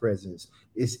God's presence,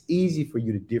 it's easy for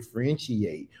you to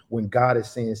differentiate when God is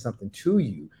saying something to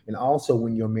you, and also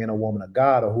when you're a man or woman of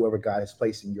God or whoever God has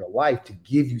placed in your life to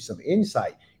give you some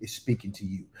insight is speaking to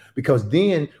you. Because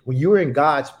then when you're in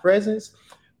God's presence,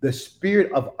 the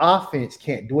spirit of offense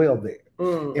can't dwell there.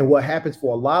 And what happens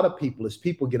for a lot of people is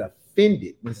people get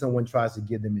offended when someone tries to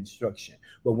give them instruction.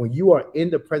 But when you are in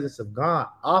the presence of God,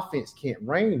 offense can't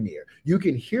reign there. You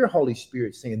can hear Holy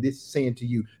Spirit saying to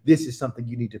you, this is something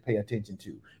you need to pay attention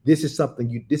to. This is something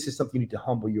you need to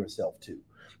humble yourself to.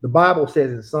 The Bible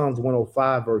says in Psalms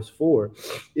 105, verse 4,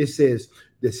 it says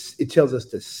this, it tells us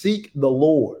to seek the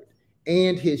Lord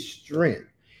and his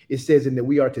strength. It says in that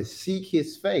we are to seek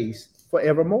his face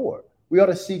forevermore. We ought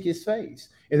to seek his face.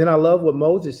 And then I love what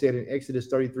Moses said in Exodus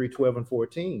 33:12 and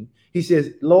 14. He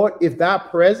says, Lord, if thy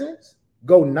presence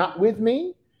go not with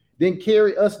me, then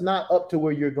carry us not up to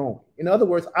where you're going. In other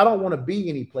words, I don't want to be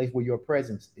any place where your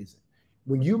presence isn't.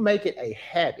 When you make it a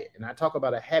habit, and I talk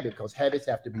about a habit because habits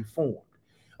have to be formed.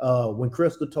 When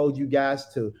Crystal told you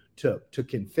guys to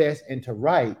confess and to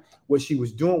write, what she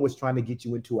was doing was trying to get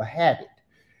you into a habit.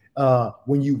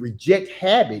 When you reject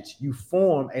habits, you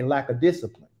form a lack of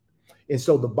discipline. And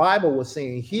so the Bible was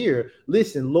saying here,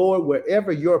 listen, Lord,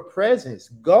 wherever your presence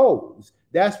goes,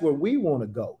 that's where we want to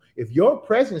go. If your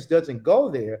presence doesn't go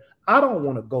there, I don't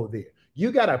want to go there.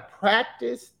 You got to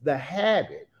practice the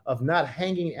habit of not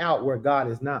hanging out where God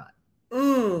is not.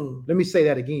 Let me say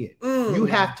that again. You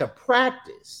have to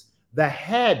practice the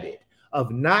habit of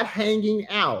not hanging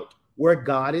out where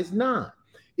God is not.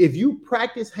 If you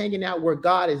practice hanging out where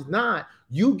God is not,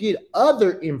 you get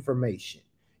other information.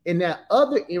 And that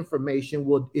other information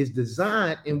is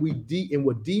designed and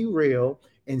will derail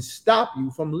and stop you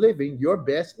from living your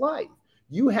best life.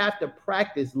 You have to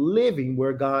practice living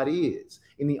where God is.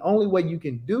 And the only way you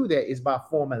can do that is by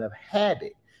forming a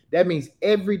habit. That means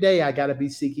every day I got to be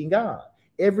seeking God.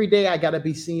 Every day I got to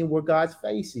be seeing where God's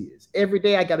face is. Every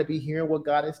day I got to be hearing what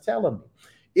God is telling me.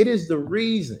 It is the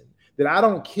reason that I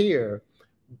don't care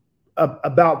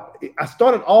about. I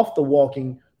started off the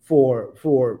walking for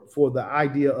the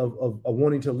idea of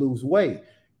wanting to lose weight.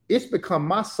 It's become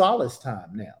my solace time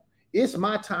now. It's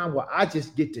my time where I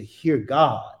just get to hear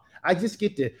God. I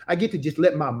get to just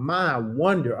let my mind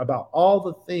wonder about all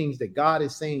the things that God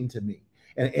is saying to me.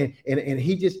 And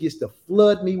he just gets to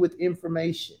flood me with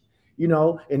information. You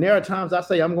know, and there are times I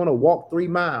say I'm going to walk 3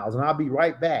 miles and I'll be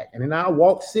right back. And then I'll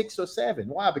walk 6 or 7.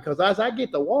 Why? Because as I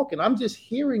get to walking, I'm just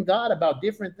hearing God about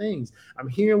different things. I'm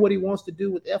hearing what he wants to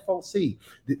do with FOC.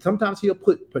 Sometimes he'll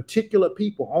put particular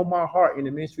people on my heart in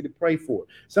the ministry to pray for.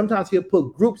 Sometimes he'll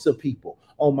put groups of people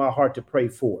on my heart to pray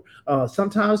for.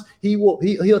 Sometimes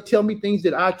he'll tell me things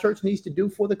that our church needs to do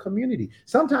for the community.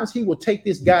 Sometimes he will take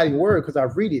this guiding word, because I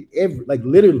read it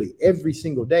literally every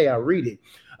single day I read it.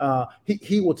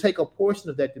 He will take a portion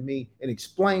of that to me and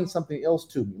explain something else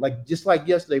to me. Just like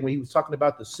yesterday when he was talking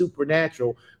about the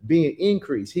supernatural being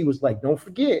increased, he was like, don't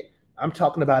forget, I'm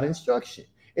talking about instruction.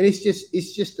 And it's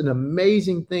just an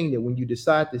amazing thing that when you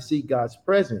decide to seek God's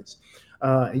presence,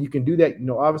 and you can do that,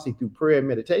 obviously through prayer and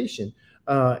meditation,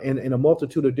 and in a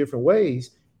multitude of different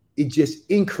ways, it just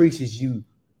increases you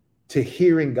to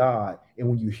hearing God. And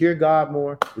when you hear God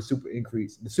more, the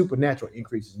supernatural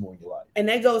increases more in your life. And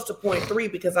that goes to point 3,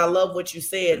 because I love what you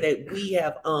said, that we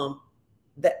have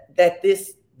that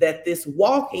this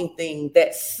walking thing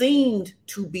that seemed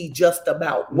to be just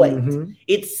about weight. Mm-hmm.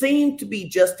 It seemed to be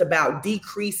just about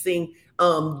decreasing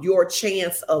your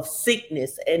chance of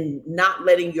sickness and not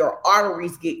letting your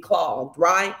arteries get clogged,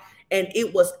 right? And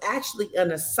it was actually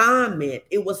an assignment.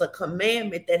 It was a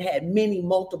commandment that had many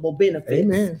multiple benefits.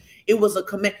 Amen. It was a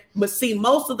command. But see,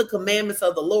 most of the commandments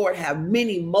of the Lord have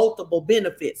many multiple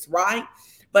benefits, right?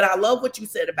 But I love what you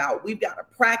said about we've got to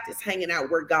practice hanging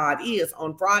out where God is.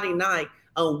 On Friday night,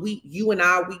 you and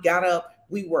I got up.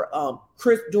 We were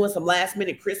doing some last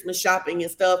minute Christmas shopping and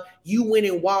stuff. You went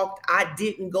and walked. I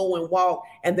didn't go and walk.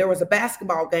 And there was a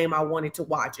basketball game I wanted to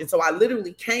watch. And so I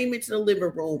literally came into the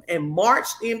living room and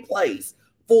marched in place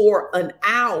for an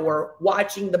hour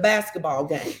watching the basketball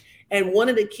game. And one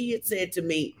of the kids said to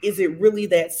me, is it really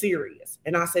that serious?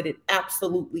 And I said, it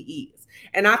absolutely is.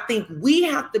 And I think we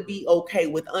have to be okay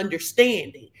with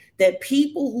understanding that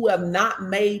people who have not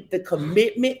made the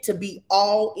commitment to be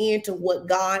all into what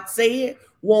God said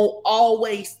won't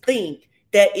always think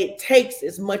that it takes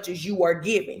as much as you are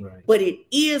giving, right. But it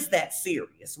is that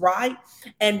serious, right?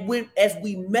 And as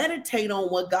we meditate on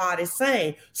what God is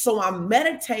saying, so I'm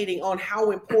meditating on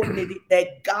how important it is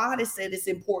that God has said it's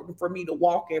important for me to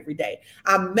walk every day.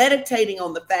 I'm meditating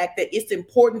on the fact that it's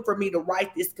important for me to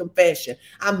write this confession.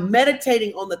 I'm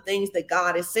meditating on the things that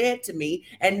God has said to me.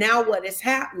 And now what is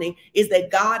happening is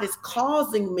that God is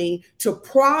causing me to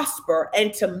prosper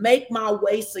and to make my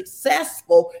way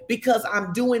successful because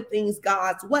I'm doing things God's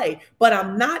way, but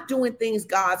I'm not doing things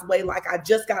God's way like I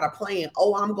just got a plan.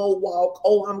 Oh, I'm going to walk.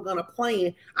 Oh, I'm going to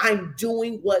plan. I'm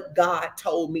doing what God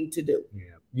told me to do.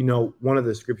 Yeah. One of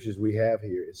the scriptures we have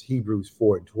here is Hebrews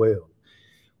 4:12,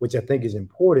 which I think is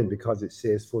important because it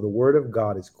says, for the word of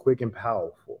God is quick and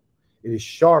powerful. It is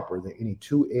sharper than any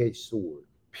two-edged sword,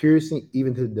 piercing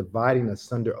even to the dividing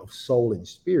asunder of soul and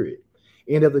spirit,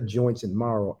 and of the joints and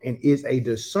marrow, and is a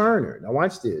discerner. Now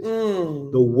watch this.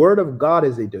 The word of God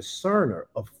is a discerner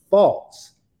of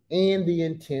thoughts and the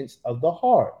intents of the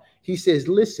heart. He says,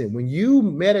 listen, when you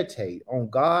meditate on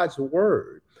God's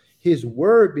word, his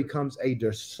word becomes a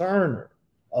discerner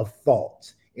of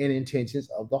thoughts and intentions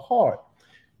of the heart.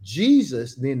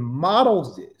 Jesus then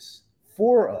models this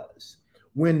for us,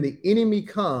 when the enemy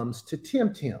comes to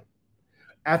tempt him.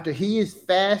 After he has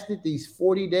fasted these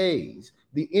 40 days,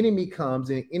 the enemy comes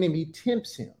and the enemy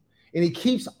tempts him. And he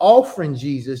keeps offering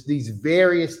Jesus these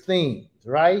various things,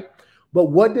 right? But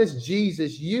what does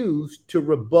Jesus use to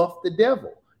rebuff the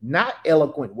devil? Not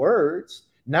eloquent words,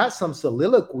 not some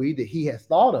soliloquy that he has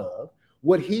thought of.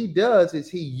 What he does is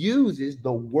he uses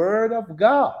the word of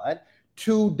God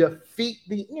to defeat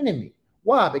the enemy.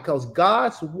 Why? Because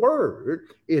God's word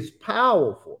is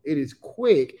powerful, it is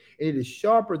quick, and it is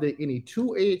sharper than any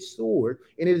two-edged sword,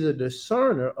 and it is a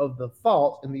discerner of the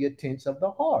thoughts and the intents of the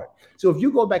heart. So if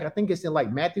you go back, I think it's in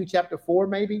like Matthew chapter 4,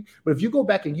 maybe, but if you go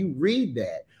back and you read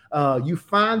that, you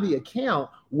find the account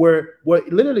where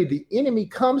literally the enemy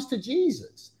comes to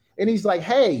Jesus and he's like,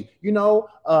 hey,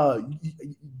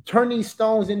 turn these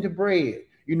stones into bread.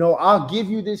 I'll give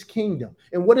you this kingdom.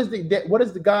 And what does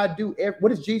the God do? What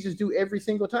does Jesus do every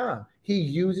single time? He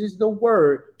uses the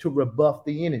word to rebuff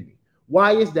the enemy.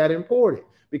 Why is that important?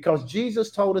 Because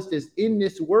Jesus told us that in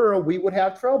this world, we would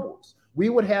have troubles. We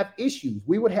would have issues.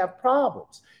 We would have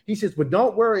problems. He says, but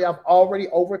don't worry, I've already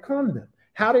overcome them.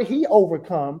 How did he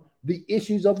overcome the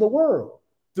issues of the world?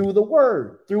 Through the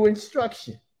word, through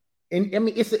instruction. And I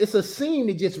mean, it's a scene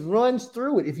that just runs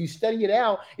through it. If you study it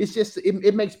out,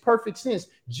 it makes perfect sense.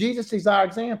 Jesus is our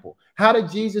example. How did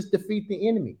Jesus defeat the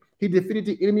enemy? He defeated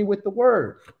the enemy with the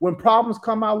word. When problems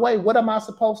come my way, what am I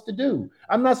supposed to do?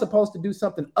 I'm not supposed to do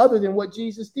something other than what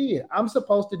Jesus did. I'm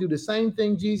supposed to do the same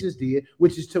thing Jesus did,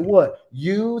 which is to what?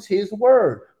 Use his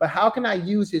word. But how can I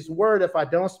use his word if I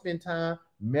don't spend time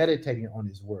meditating on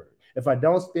his word? If I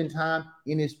don't spend time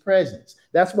in his presence?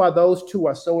 That's why those two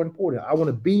are so important. I want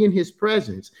to be in his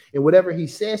presence, and whatever he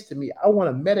says to me, I want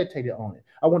to meditate on it.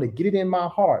 I want to get it in my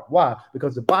heart. Why?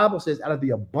 Because the Bible says out of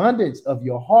the abundance of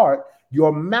your heart,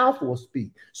 your mouth will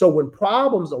speak. So when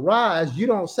problems arise, you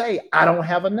don't say, I don't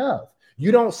have enough.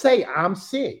 You don't say, I'm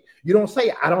sick. You don't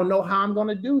say, I don't know how I'm going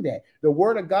to do that. The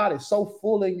word of God is so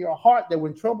full in your heart that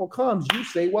when trouble comes, you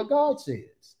say what God says.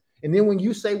 And then when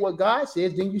you say what God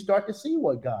says, then you start to see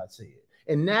what God said.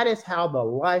 And that is how the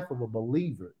life of a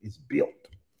believer is built.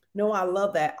 No, I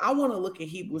love that. I want to look at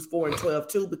Hebrews 4:12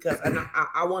 too, because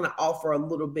I want to offer a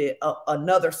little bit of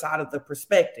another side of the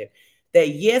perspective that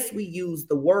yes, we use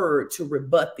the word to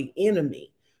rebut the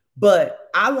enemy. But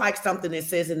I like something that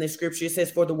says in the scripture, it says,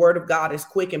 for the word of God is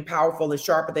quick and powerful and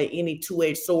sharper than any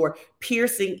two-edged sword,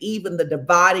 piercing even the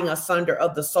dividing asunder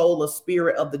of the soul, of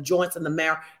spirit, of the joints and the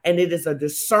marrow. And it is a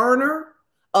discerner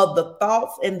of the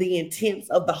thoughts and the intents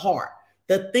of the heart.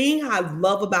 The thing I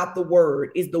love about the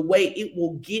word is the way it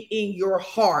will get in your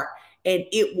heart and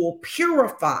it will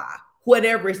purify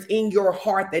whatever is in your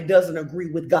heart that doesn't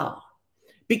agree with God.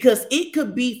 Because it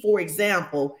could be, for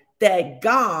example, that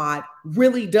God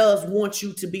really does want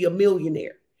you to be a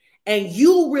millionaire and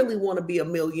you really want to be a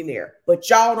millionaire, but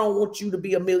y'all don't want you to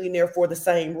be a millionaire for the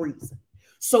same reason.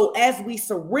 So as we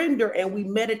surrender and we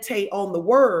meditate on the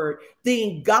word,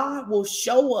 then God will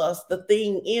show us the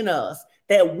thing in us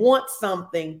that wants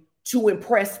something to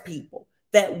impress people,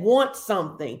 that wants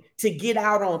something to get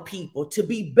out on people, to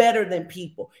be better than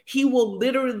people. He will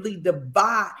literally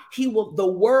divide. The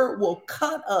word will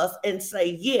cut us and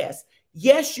say, yes,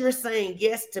 you're saying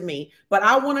yes to me, but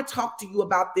I want to talk to you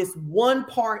about this one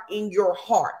part in your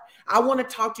heart. I want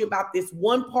to talk to you about this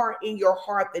one part in your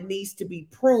heart that needs to be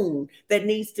pruned, that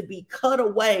needs to be cut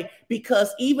away,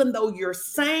 because even though you're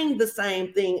saying the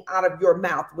same thing out of your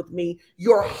mouth with me,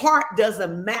 your heart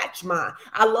doesn't match mine.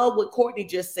 I love what Courtney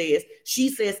just says. She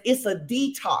says it's a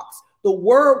detox. The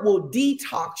word will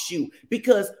detox you,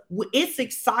 because it's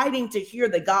exciting to hear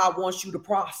that God wants you to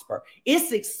prosper.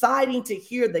 It's exciting to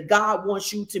hear that God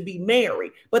wants you to be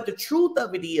married. But the truth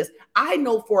of it is, I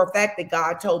know for a fact that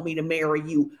God told me to marry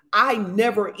you. I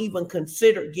never even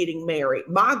considered getting married.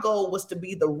 My goal was to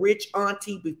be the rich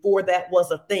auntie before that was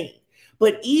a thing.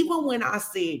 But even when I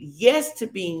said yes to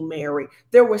being married,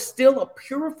 there was still a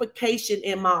purification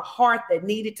in my heart that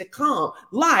needed to come,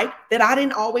 like that I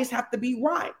didn't always have to be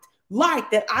right.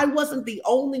 Like that I wasn't the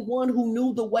only one who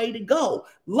knew the way to go.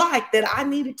 Like that I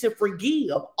needed to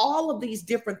forgive. All of these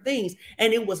different things.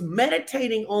 And it was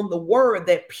meditating on the word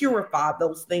that purified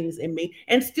those things in me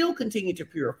and still continue to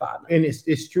purify them. And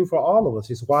it's true for all of us.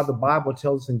 It's why the Bible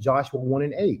tells us in Joshua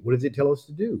 1:8. What does it tell us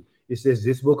to do? It says,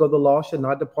 this book of the law shall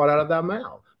not depart out of thy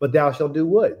mouth, but thou shalt do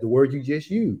what? The word you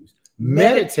just used.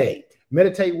 Meditate.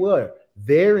 Meditate what?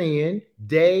 Therein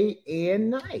day and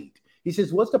night. He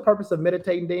says, what's the purpose of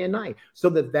meditating day and night? So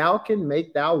that thou can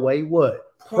make thy way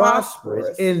what?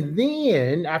 Prosperous. And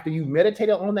then after you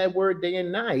meditated on that word day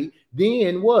and night,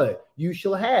 then what? You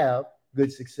shall have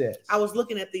good success. I was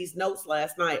looking at these notes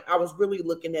last night. I was really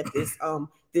looking at this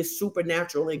this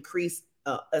supernatural increase,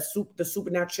 the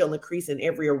supernatural increase in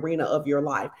every arena of your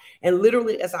life. And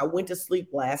literally, as I went to sleep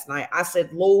last night, I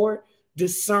said, Lord,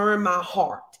 discern my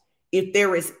heart. If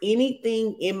there is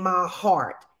anything in my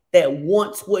heart that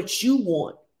wants what you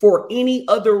want for any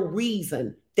other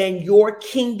reason than your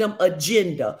kingdom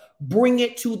agenda, bring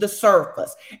it to the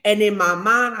surface. And in my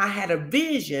mind, I had a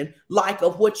vision like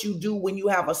of what you do when you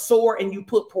have a sore and you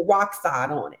put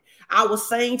peroxide on it. I was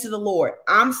saying to the Lord,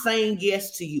 I'm saying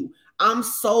yes to you. I'm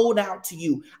sold out to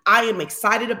you. I am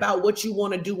excited about what you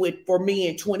want to do for me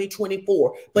in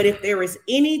 2024. But if there is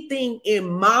anything in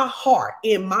my heart,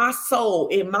 in my soul,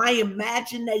 in my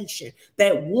imagination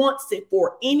that wants it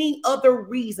for any other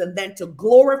reason than to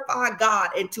glorify God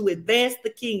and to advance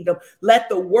the kingdom, let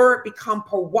the word become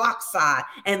peroxide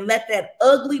and let that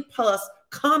ugly pus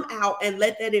come out and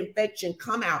let that infection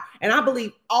come out. And I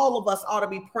believe all of us ought to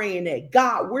be praying that,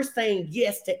 God, we're saying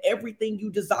yes to everything you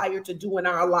desire to do in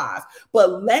our lives,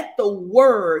 but let the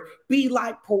word be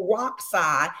like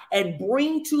peroxide and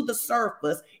bring to the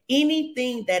surface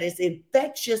anything that is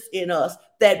infectious in us,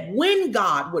 that when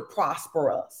God would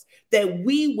prosper us, that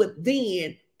we would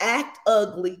then act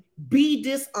ugly, be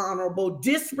dishonorable,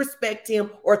 disrespect him,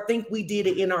 or think we did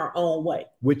it in our own way.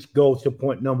 Which goes to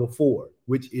point number 4,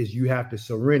 which is you have to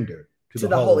surrender to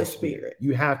the Holy Spirit.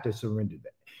 You have to surrender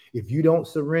that. If you don't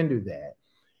surrender that,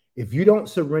 if you don't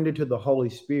surrender to the Holy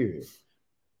Spirit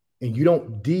and you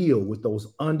don't deal with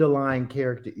those underlying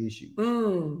character issues,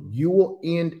 you will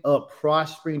end up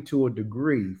prospering to a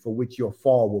degree for which your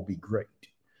fall will be great.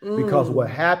 Because what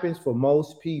happens for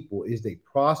most people is they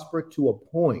prosper to a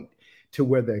point to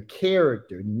where their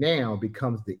character now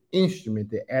becomes the instrument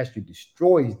that actually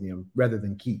destroys them rather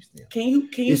than keeps them. Can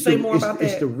you say more about that?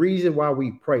 It's the reason why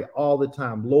we pray all the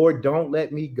time, Lord, don't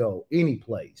let me go any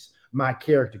place my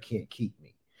character can't keep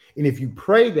me. And if you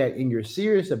pray that and you're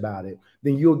serious about it,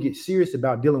 then you'll get serious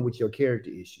about dealing with your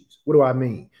character issues. What do I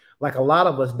mean? Like a lot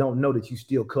of us don't know that you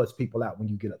still cuss people out when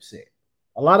you get upset.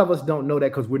 A lot of us don't know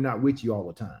that because we're not with you all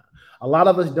the time. A lot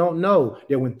of us don't know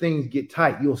that when things get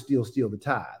tight, you'll still steal the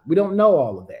tithe. We don't know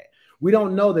all of that. We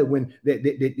don't know that when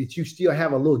that you still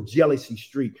have a little jealousy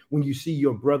streak when you see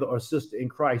your brother or sister in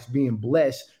Christ being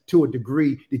blessed to a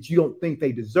degree that you don't think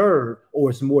they deserve, or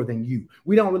it's more than you.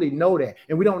 We don't really know that.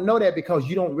 And we don't know that because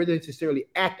you don't really necessarily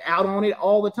act out on it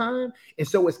all the time. And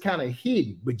so it's kind of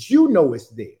hidden, but you know it's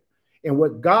there. And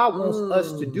what God wants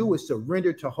us to do is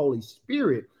surrender to Holy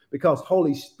Spirit, because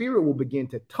Holy Spirit will begin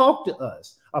to talk to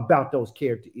us about those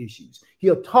character issues.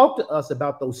 He'll talk to us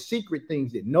about those secret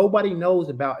things that nobody knows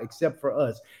about except for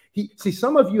us. See,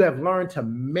 some of you have learned to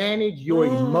manage your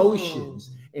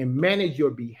emotions and manage your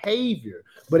behavior,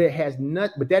 but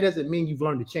that doesn't mean you've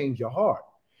learned to change your heart.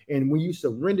 And when you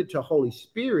surrender to Holy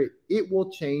Spirit, it will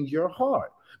change your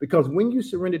heart. Because when you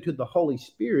surrender to the Holy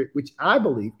Spirit, which I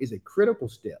believe is a critical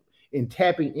step in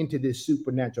tapping into this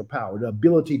supernatural power, the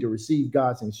ability to receive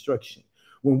God's instruction.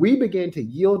 When we begin to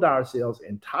yield ourselves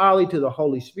entirely to the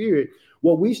Holy Spirit,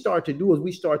 what we start to do is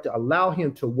we start to allow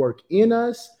him to work in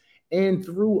us and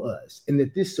through us. And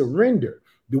that this surrender,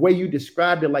 the way you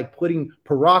described it, like putting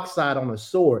peroxide on a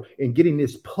sore and getting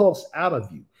this pulse out of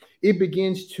you, it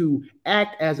begins to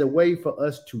act as a way for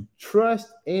us to trust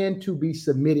and to be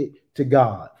submitted to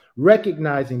God,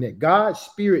 recognizing that God's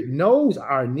Spirit knows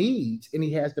our needs and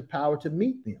he has the power to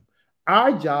meet them.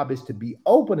 Our job is to be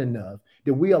open enough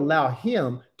that we allow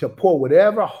him to pour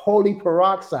whatever holy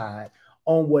peroxide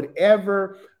on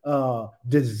whatever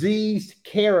diseased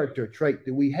character trait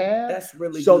that we have. That's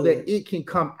really so good. that it can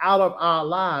come out of our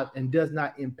lives and does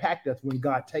not impact us when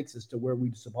God takes us to where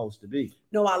we're supposed to be.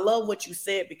 No, I love what you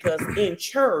said, because in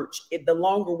church, the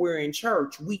longer we're in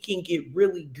church, we can get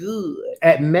really good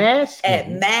at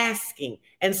masking.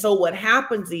 And so what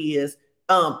happens is,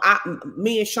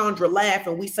 me and Chandra laugh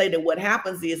and we say that what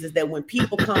happens is that when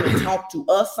people come and talk to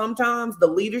us, sometimes the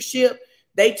leadership,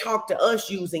 they talk to us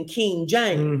using King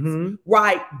James,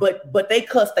 right? But they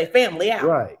cuss their family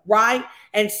out, right?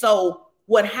 And so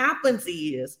what happens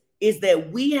is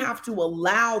that we have to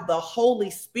allow the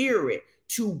Holy Spirit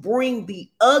to bring the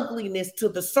ugliness to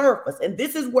the surface. And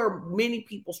this is where many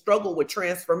people struggle with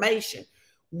transformation.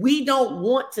 We don't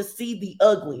want to see the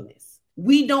ugliness.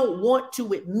 We don't want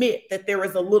to admit that there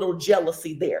is a little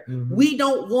jealousy there. We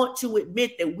don't want to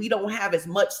admit that we don't have as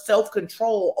much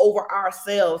self-control over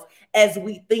ourselves as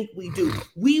we think we do.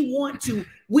 We want to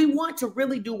We want to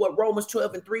really do what Romans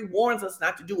 12:3 warns us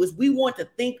not to do, is we want to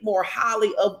think more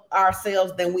highly of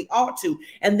ourselves than we ought to.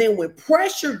 And then when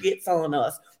pressure gets on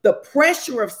us, the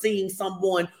pressure of seeing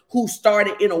someone who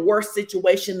started in a worse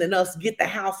situation than us get the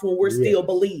house when we're still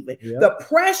believing, the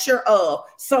pressure of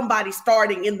somebody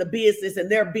starting in the business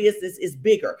and their business is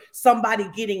bigger, somebody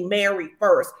getting married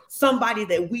first, somebody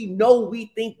that we know we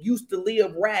think used to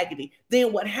live raggedy,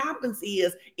 then what happens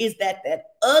is that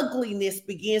ugliness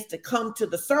begins to come to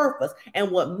the surface.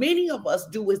 And what many of us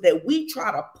do is that we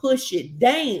try to push it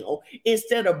down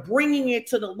instead of bringing it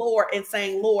to the Lord and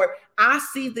saying, Lord, I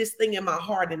see this thing in my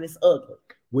heart and it's ugly.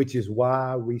 Which is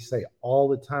why we say all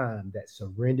the time that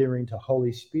surrendering to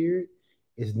Holy Spirit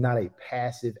is not a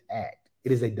passive act.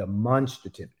 It is a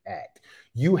demonstrative act.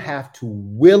 You have to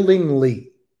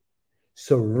willingly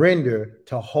surrender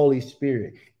to Holy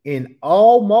Spirit in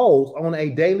almost on a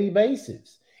daily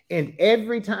basis. And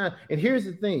every time, and here's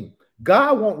the thing,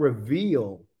 God won't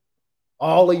reveal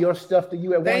all of your stuff to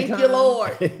you at one time. Thank you,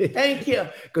 Lord. Thank you.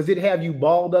 Because it'd have you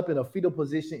balled up in a fetal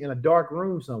position in a dark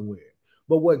room somewhere.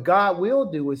 But what God will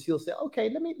do is he'll say, okay,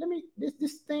 let me,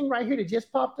 this thing right here that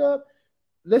just popped up,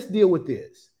 let's deal with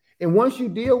this. And once you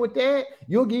deal with that,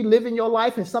 you'll be living your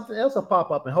life and something else will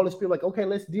pop up. And Holy Spirit, like, okay,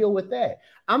 let's deal with that.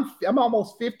 I'm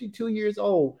almost 52 years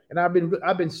old, and I've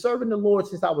been serving the Lord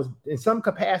since I was in some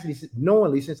capacity,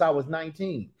 knowingly since I was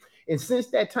 19. And since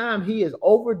that time, he has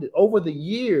over the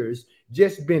years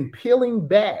just been peeling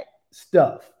back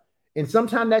stuff. And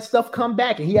sometimes that stuff come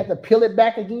back and he had to peel it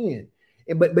back again.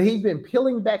 But he's been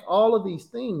peeling back all of these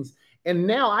things. And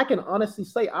now I can honestly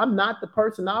say I'm not the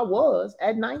person I was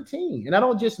at 19. And I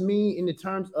don't just mean in the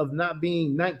terms of not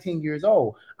being 19 years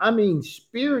old. I mean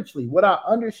spiritually, what I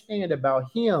understand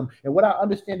about him and what I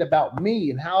understand about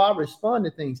me and how I respond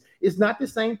to things is not the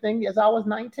same thing as I was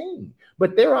 19.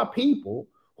 But there are people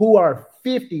who are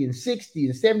 50 and 60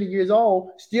 and 70 years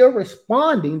old still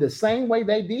responding the same way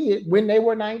they did when they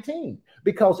were 19,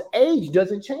 because age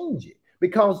doesn't change it.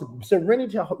 Because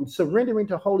surrendering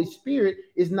to Holy Spirit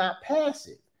is not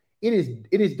passive. It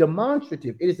is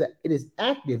demonstrative. It is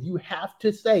active. You have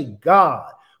to say,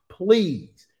 God,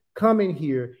 please come in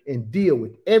here and deal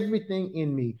with everything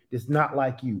in me that's not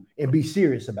like you, and be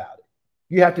serious about it.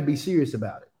 You have to be serious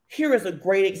about it. Here is a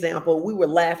great example. We were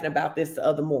laughing about this the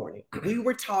other morning. We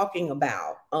were talking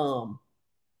about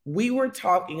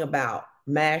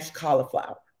mashed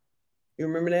cauliflower. You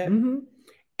remember that? Mm-hmm.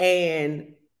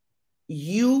 And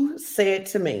you said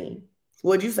to me,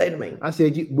 what'd you say to me? I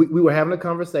said, we were having a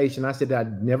conversation. I said, I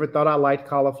never thought I liked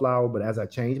cauliflower, but as I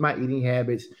changed my eating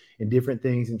habits and different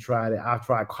things and tried it, I've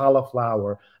tried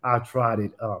cauliflower. I've tried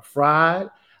it fried.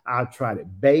 I've tried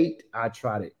it baked. I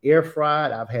tried it air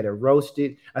fried. I've had it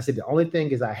roasted. I said, the only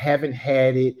thing is I haven't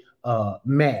had it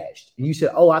mashed. And you said,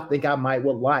 oh, I think I might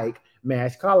would like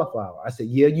mashed cauliflower. I said,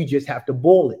 yeah, you just have to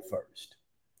boil it first.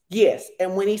 Yes.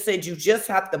 And when he said you just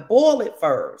have to boil it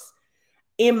first,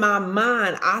 in my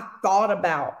mind, I thought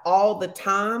about all the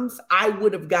times I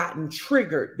would have gotten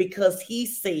triggered because he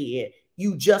said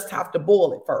you just have to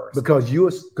boil it first.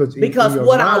 Because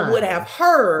what I would have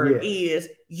heard is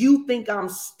you think I'm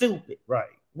stupid.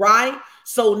 Right.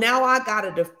 So now I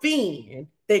gotta defend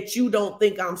that you don't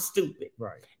think I'm stupid.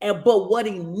 Right. But what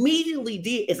immediately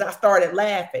did is I started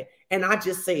laughing and I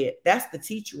just said, that's the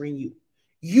teacher in you.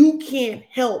 You can't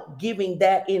help giving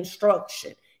that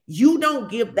instruction. You don't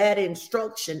give that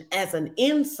instruction as an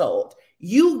insult.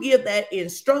 You give that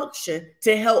instruction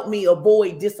to help me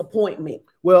avoid disappointment.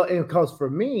 Well, and because for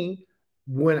me,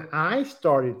 when I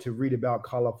started to read about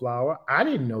cauliflower, I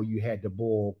didn't know you had to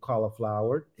boil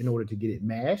cauliflower in order to get it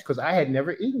mashed, because I had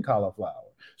never eaten cauliflower.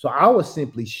 So I was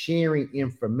simply sharing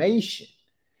information.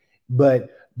 But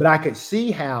I could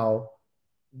see how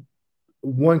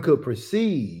one could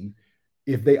perceive,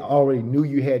 if they already knew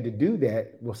you had to do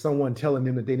that, well, someone telling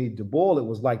them that they needed to boil it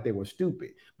was like they were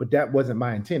stupid. But that wasn't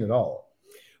my intent at all.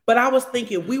 But I was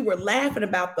thinking, we were laughing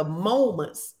about the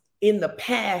moments in the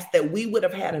past that we would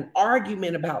have had an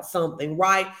argument about something,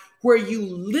 right? Where you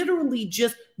literally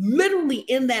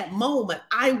in that moment,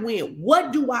 I went,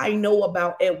 what do I know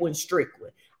about Edwin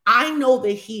Strickland? I know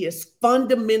that he is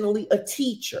fundamentally a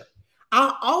teacher.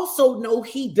 I also know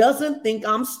he doesn't think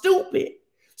I'm stupid.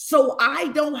 So I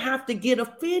don't have to get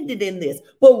offended in this.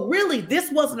 But really,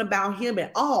 this wasn't about him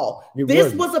at all.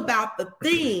 This was about the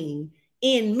thing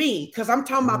in me, because I'm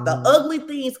talking about the ugly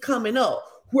things coming up,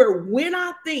 where when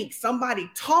I think somebody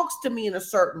talks to me in a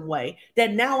certain way,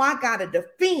 that now I got to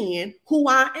defend who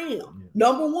I am.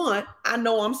 Number one, I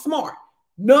know I'm smart.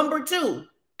 Number two,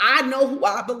 I know who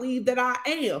I believe that I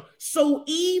am. So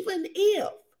even if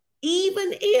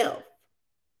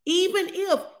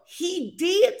he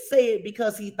did say it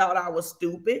because he thought I was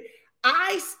stupid,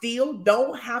 I still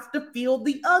don't have to feel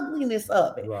the ugliness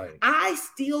of it. Right. I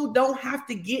still don't have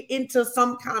to get into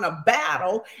some kind of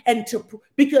battle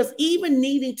because even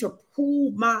needing to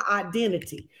prove my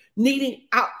identity,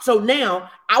 so now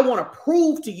I want to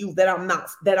prove to you that I'm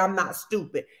not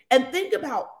stupid. And think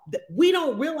about, we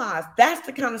don't realize that's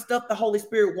the kind of stuff the Holy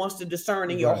Spirit wants to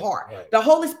discern in your heart. Right. The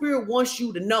Holy Spirit wants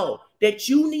you to know that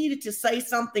you needed to say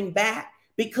something back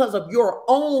because of your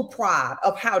own pride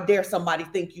of how dare somebody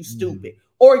think you stupid,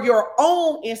 or your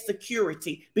own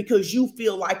insecurity because you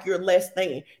feel like you're less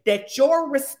than. That your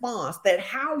response, that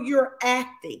how you're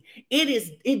acting,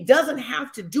 it doesn't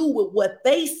have to do with what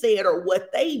they said or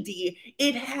what they did.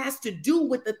 It has to do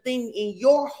with the thing in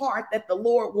your heart that the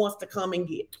Lord wants to come and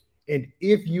get. And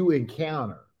if you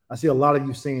encounter, I see a lot of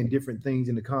you saying different things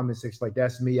in the comment section, like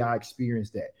that's me, I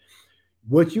experienced that.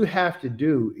 What you have to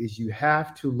do is you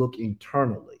have to look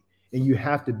internally, and you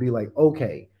have to be like,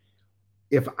 okay,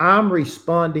 if I'm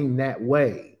responding that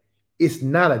way, it's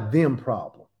not a them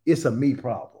problem, it's a me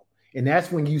problem. And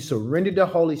that's when you surrender to the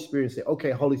Holy Spirit and say, okay,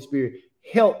 Holy Spirit,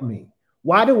 help me.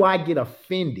 Why do I get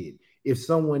offended if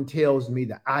someone tells me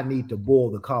that I need to boil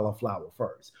the cauliflower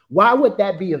first? Why would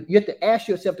that be? You have to ask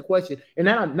yourself the question, and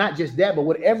not just that, but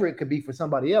whatever it could be for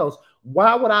somebody else.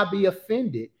 Why would I be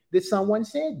offended that someone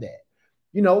said that?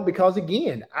 Because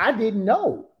again, I didn't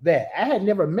know that. I had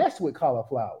never messed with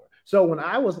cauliflower. So when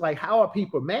I was like, how are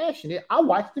people mashing it? I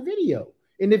watched the video,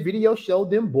 and the video showed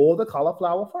them boil the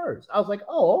cauliflower first. I was like,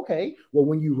 oh, okay. Well,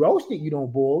 when you roast it, you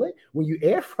don't boil it. When you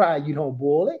air fry, you don't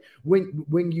boil it.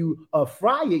 When you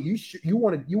fry it, you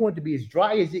want it to be as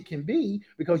dry as it can be,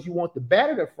 because you want the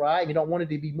batter to fry and you don't want it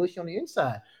to be mushy on the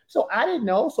inside. So I didn't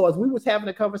know. So as we was having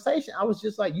a conversation, I was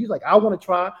just like, I want to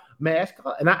try mashed.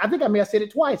 And I think I may have said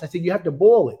it twice. I said, you have to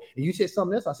boil it. And you said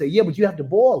something else. I said, yeah, but you have to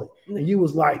boil it. And you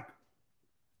was like,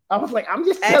 I was like, I'm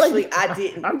just telling you. I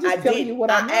didn't. I'm just telling you what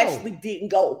I know. I actually didn't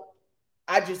go.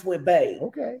 I just went, babe.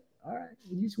 Okay. All right.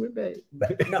 You just went, babe.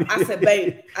 No, I said,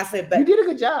 babe. You did a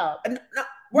good job. No,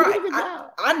 right.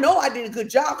 I know I did a good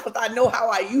job because I know how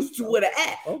I used to would have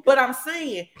act. Okay. But I'm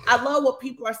saying, I love what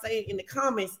people are saying in the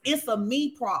comments. It's a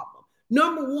me problem.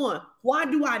 Number one, why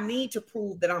do I need to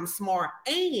prove that I'm smart?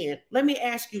 And let me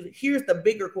ask you, here's the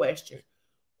bigger question.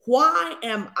 Why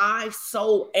am I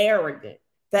so arrogant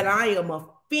that I am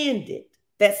offended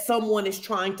that someone is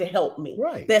trying to help me,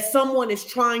 right? That someone is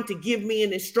trying to give me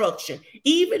an instruction,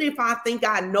 even if I think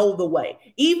I know the way,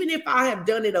 even if I have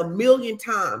done it 1,000,000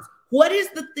 times? What is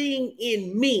the thing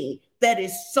in me that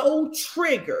is so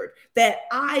triggered that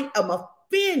I am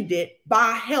offended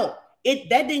by help? That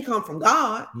didn't come from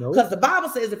God, because the Bible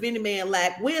says if any man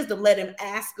lack wisdom, let him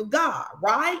ask of God,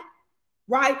 right?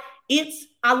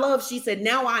 She said,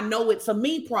 now I know it's a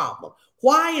me problem.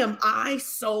 Why am I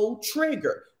so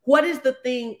triggered? What is the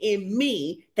thing in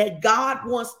me that God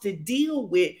wants to deal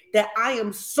with that I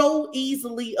am so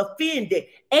easily offended?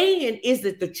 And is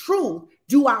it the truth?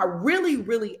 Do I really,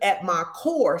 really at my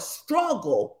core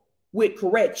struggle with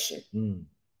correction?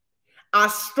 I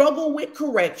struggle with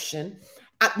correction.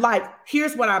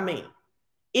 Here's what I mean.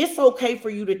 It's okay for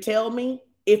you to tell me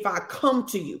if I come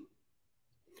to you,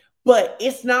 but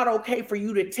it's not okay for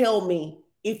you to tell me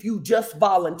if you just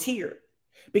volunteer.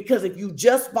 Because if you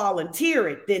just volunteer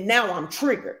it, then now I'm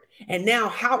triggered. And now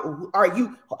how are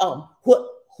you,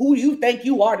 who you think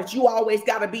you are, that you always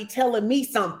got to be telling me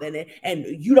something, and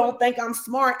you don't think I'm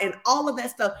smart and all of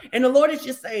that stuff. And the Lord is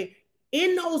just saying,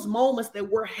 in those moments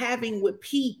that we're having with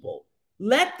people,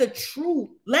 let the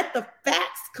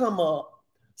facts come up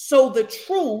so the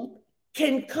truth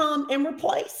can come and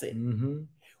replace it.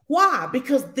 Why?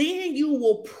 Because then you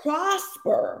will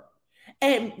prosper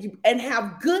and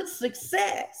have good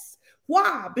success.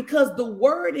 Why? Because the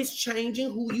word is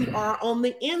changing who you are on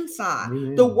the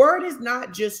inside. The word is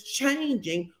not just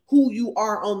changing who you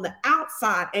are on the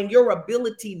outside and your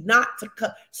ability not to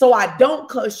cuss. So I don't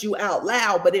cuss you out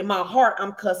loud, but in my heart,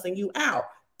 I'm cussing you out.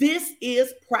 This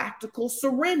is practical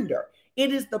surrender.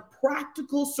 It is the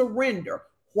practical surrender.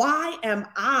 Why am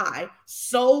I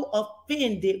so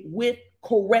offended with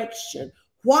correction?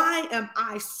 Why am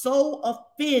I so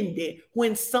offended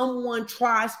when someone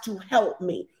tries to help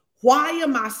me? Why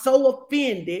am I so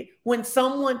offended when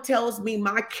someone tells me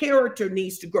my character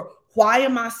needs to grow? Why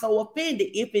am I so offended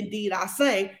if indeed I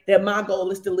say that my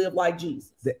goal is to live like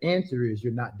Jesus? The answer is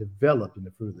you're not developed in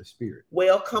the fruit of the Spirit.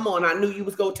 Well, come on. I knew you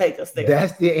was going to take us there.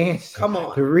 That's the answer. Come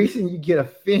on. The reason you get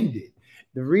offended,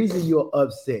 the reason you're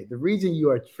upset, the reason you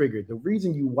are triggered, the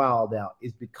reason you wild out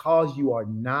is because you are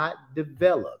not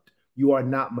developed. You are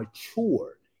not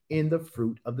mature in the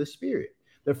fruit of the Spirit.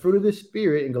 The fruit of the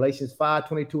Spirit in Galatians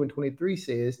 5:22-23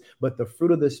 says, but the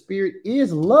fruit of the Spirit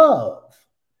is love.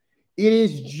 It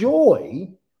is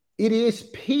joy. It is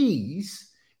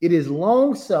peace. It is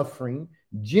long suffering,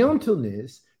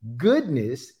 gentleness,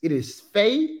 goodness. It is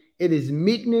faith. It is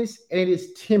meekness, and it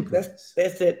is temperance.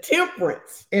 That's that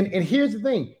temperance. And here's the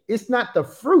thing. It's not the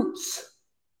fruits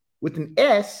with an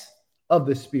S of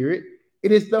the Spirit.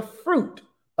 It is the fruit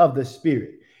of the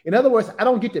Spirit. In other words, I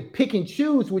don't get to pick and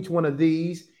choose which one of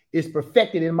these is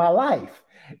perfected in my life.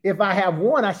 If I have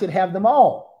one, I should have them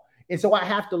all. And so I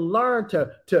have to learn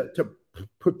to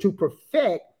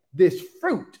perfect this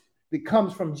fruit that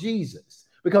comes from Jesus,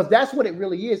 because that's what it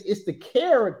really is. It's the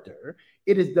character.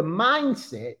 It is the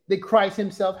mindset that Christ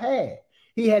himself had.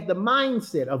 He had the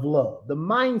mindset of love, the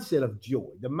mindset of joy,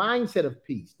 the mindset of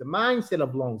peace, the mindset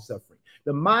of long suffering,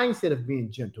 the mindset of being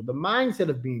gentle, the mindset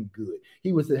of being good. He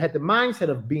had the mindset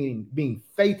of being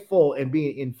faithful and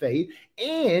being in faith,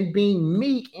 and being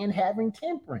meek and having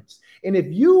temperance. And if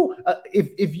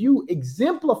you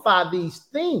exemplify these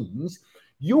things,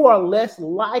 you are less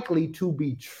likely to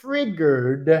be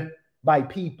triggered by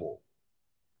people,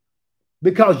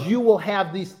 because you will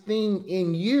have this thing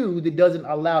in you that doesn't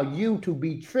allow you to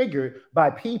be triggered by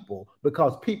people,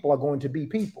 because people are going to be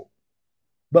people.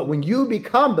 But when you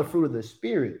become the fruit of the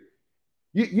Spirit,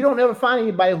 you don't ever find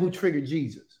anybody who triggered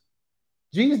Jesus.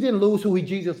 Jesus didn't lose who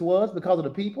Jesus was because of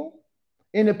the people.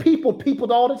 And the people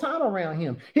peopled all the time around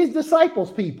him. His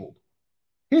disciples peopled.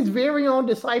 His very own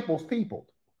disciples peopled.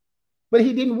 But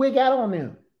he didn't wig out on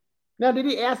them. Now, did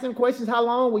he ask them questions? How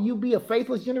long will you be a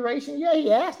faithless generation? Yeah,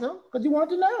 he asked them because he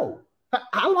wanted to know.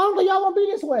 How long are y'all going to be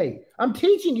this way? I'm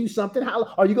teaching you something.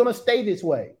 How are you going to stay this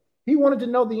way? He wanted to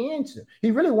know the answer.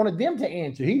 He really wanted them to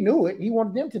answer. He knew it. He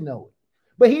wanted them to know it.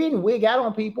 But he didn't wig out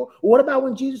on people. What about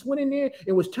when Jesus went in there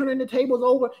and was turning the tables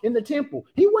over in the temple?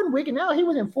 He wasn't wigging out. He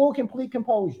was in full, complete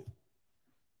composure.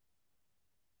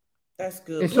 That's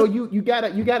good. And so you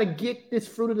gotta get this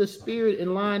fruit of the Spirit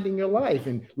in line in your life.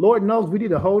 And Lord knows we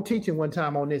did a whole teaching one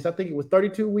time on this. I think it was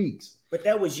 32 weeks. But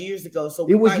that was years ago. So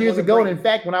it was years ago. And in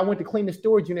fact, when I went to clean the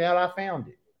storage unit out, I found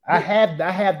it. I have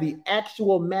the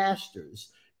actual masters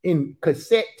in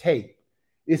cassette tape.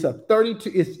 It's a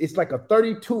 32. It's like a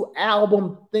 32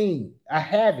 album thing. I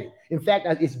have it. In fact,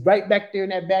 it's right back there in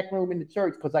that back room in the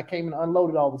church, because I came and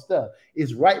unloaded all the stuff.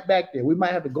 It's right back there. We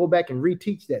might have to go back and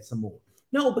reteach that some more.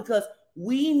 No, because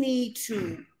we need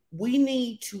to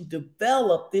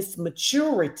develop this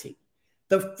maturity,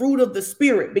 the fruit of the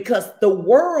Spirit, because the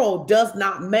world does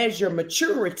not measure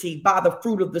maturity by the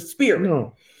fruit of the Spirit.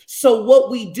 No. So what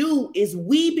we do is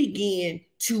we begin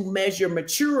to measure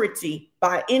maturity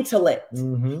by intellect,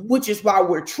 which is why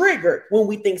we're triggered when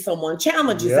we think someone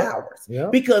challenges ours,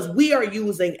 because we are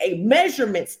using a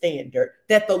measurement standard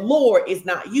that the Lord is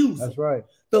not using. That's right.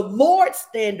 The Lord's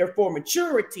standard for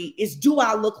maturity is, do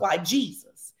I look like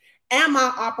Jesus? Am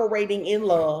I operating in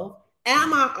love?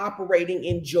 Am I operating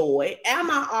in joy?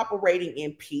 Am I operating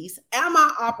in peace? Am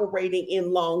I operating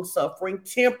in long suffering,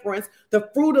 temperance, the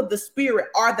fruit of the Spirit?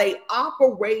 Are they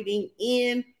operating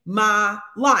in my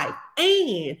life?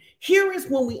 And here is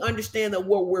when we understand that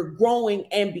what we're growing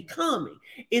and becoming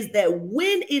is that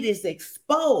when it is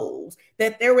exposed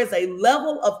that there is a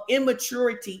level of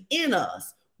immaturity in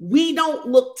us, we don't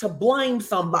look to blame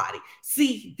somebody.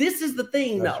 See, this is the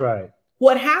thing, That's though. Right.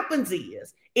 What happens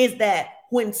is that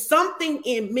when something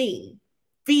in me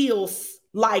feels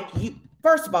like you,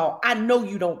 first of all, I know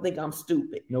you don't think I'm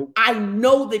stupid. Nope. I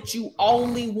know that you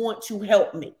only want to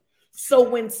help me. So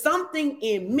when something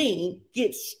in me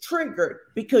gets triggered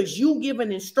because you give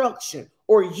an instruction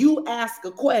or you ask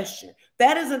a question,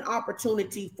 that is an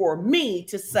opportunity for me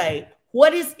to say,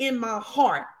 what is in my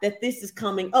heart that this is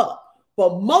coming up?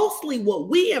 But mostly what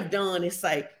we have done is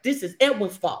say, this is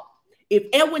Edwin's fault. If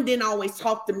Edwin didn't always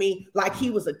talk to me like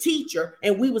he was a teacher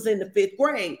and we was in the 5th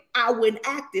grade, I wouldn't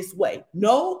act this way.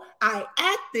 No, I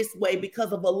act this way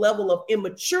because of a level of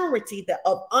immaturity, that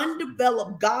of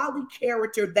undeveloped godly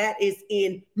character that is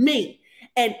in me.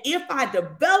 And if I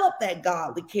develop that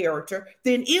godly character,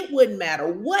 then it wouldn't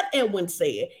matter what Edwin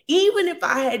said. Even if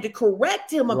I had to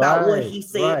correct him about what he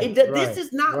said, this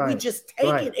is not we just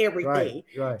taking everything.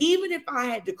 Even if I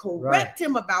had to correct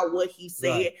him about what he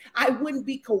said, I wouldn't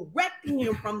be correcting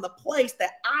him from the place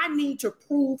that I need to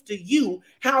prove to you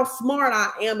how smart I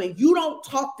am, and you don't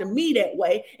talk to me that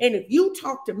way. And if you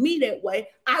talk to me that way,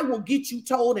 I will get you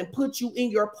told and put you in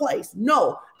your place.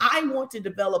 No, I want to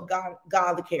develop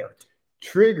godly character.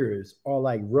 Triggers are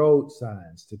like road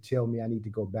signs to tell me I need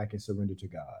to go back and surrender to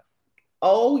God.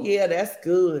 Oh, yeah, that's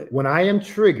good. When I am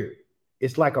triggered,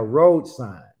 it's like a road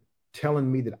sign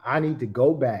telling me that I need to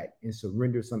go back and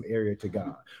surrender some area to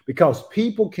God, because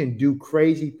people can do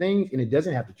crazy things and it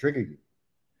doesn't have to trigger you.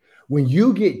 When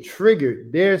you get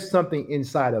triggered, there's something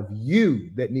inside of you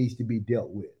that needs to be dealt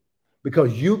with,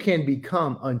 because you can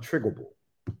become untriggerable,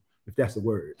 if that's a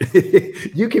word.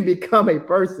 You can become a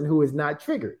person who is not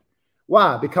triggered.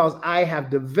 Why? Because I have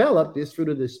developed this fruit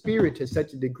of the Spirit to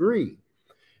such a degree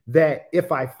that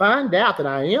if I find out that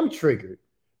I am triggered,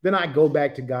 then I go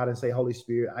back to God and say, Holy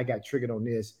Spirit, I got triggered on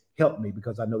this. Help me,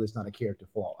 because I know that's not a character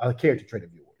flaw, a character trait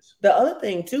of yours. The other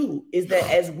thing, too, is that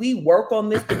as we work on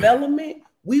this development,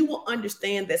 we will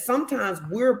understand that sometimes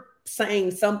we're saying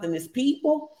something is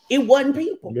people. It wasn't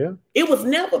people. Yeah. It was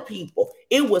never people.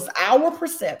 It was our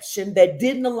perception that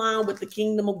didn't align with the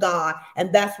kingdom of God.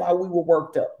 And that's why we were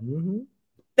worked up. Mm-hmm.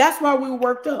 That's why we were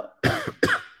worked up.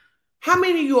 How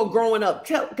many of you are growing up?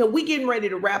 Because we getting ready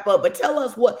to wrap up, but tell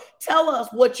us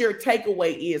what your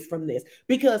takeaway is from this.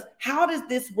 Because how does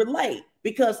this relate?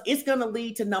 Because it's going to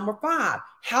lead to number 5.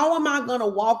 How am I going to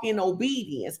walk in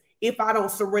obedience if I don't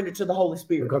surrender to the Holy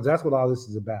Spirit? Because that's what all this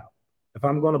is about. If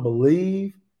I'm going to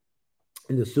believe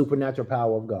in the supernatural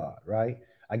power of God, right?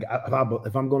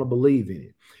 If I'm going to believe in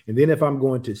it, and then if I'm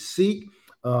going to seek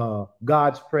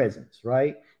God's presence,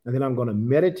 right? And then I'm going to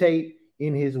meditate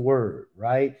in his word,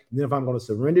 right? And then if I'm going to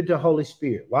surrender to Holy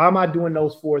Spirit, why am I doing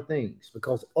those 4 things?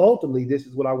 Because ultimately, this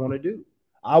is what I want to do.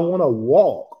 I want to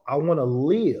walk. I want to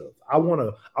live. I want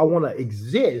to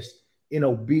exist in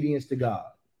obedience to God.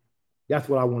 That's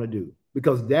what I want to do,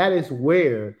 because that is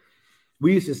where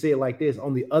we used to say it like this: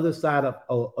 on the other side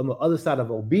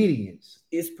of obedience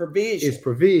is provision. Is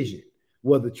provision.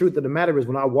 Well, the truth of the matter is,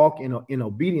 when I walk in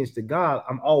obedience to God,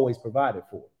 I'm always provided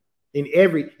for. In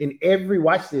every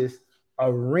watch this,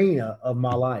 arena of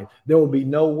my life, there will be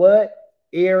no what?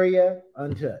 Area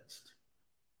untouched.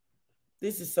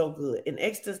 This is so good. In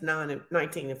Exodus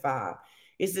 9:19-5,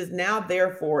 it says, now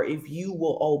therefore, if you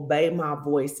will obey my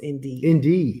voice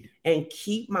indeed, and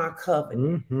keep my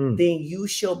covenant, then you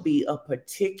shall be a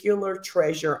particular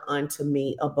treasure unto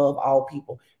me above all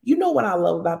people. You know what I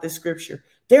love about this scripture?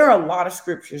 There are a lot of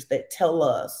scriptures that tell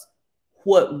us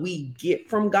what we get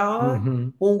from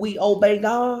God when we obey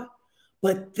God.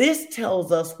 But this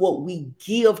tells us what we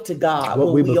give to God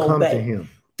what when we obey. To him.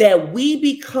 That we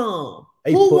become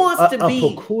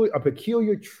a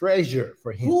peculiar treasure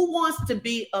for him. Who wants to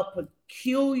be a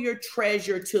peculiar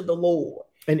treasure to the Lord?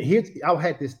 And I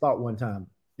had this thought one time.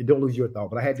 Don't lose your thought,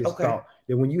 but I had this thought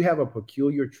that when you have a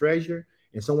peculiar treasure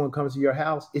and someone comes to your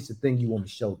house, it's the thing you want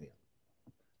to show them.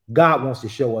 God wants to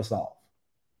show us off.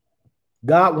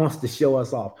 God wants to show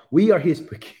us off. We are his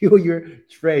peculiar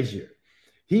treasure.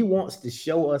 He wants to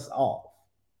show us off.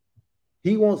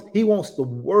 He wants the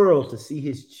world to see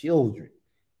his children.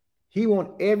 He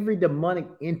wants every demonic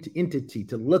entity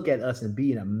to look at us and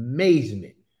be in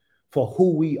amazement for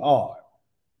who we are.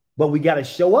 But we got to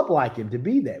show up like him to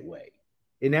be that way.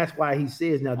 And that's why he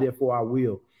says, now therefore I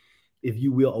will, if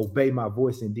you will obey my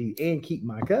voice indeed and keep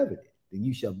my covenant, then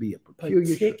you shall be a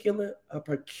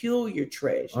peculiar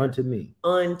treasure unto me.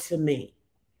 And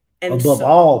above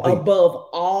all people. Above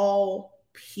all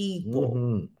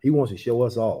people. He wants to show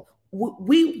us off.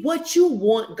 What you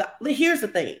want, God, here's the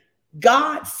thing.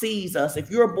 God sees us. If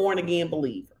you're a born again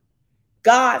believer,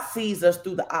 God sees us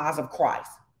through the eyes of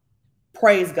Christ.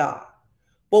 Praise God.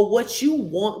 But what you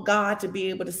want God to be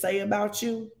able to say about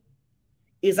you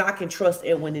is, I can trust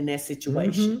Edwin in that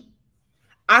situation.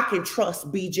 I can trust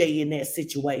BJ in that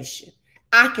situation.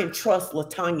 I can trust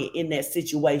Latanya in that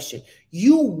situation.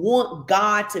 You want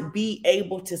God to be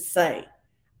able to say,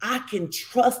 I can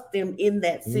trust them in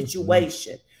that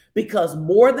situation. Because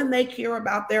more than they care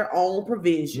about their own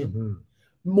provision,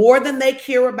 more than they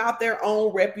care about their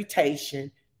own reputation,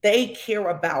 they care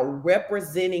about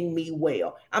representing me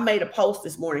well. I made a post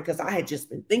this morning because I had just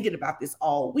been thinking about this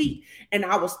all week. And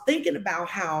I was thinking about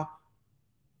how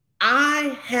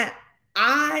I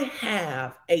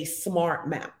have a smart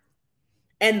mouth.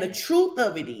 And the truth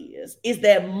of it is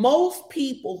that most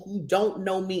people who don't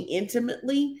know me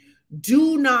intimately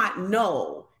do not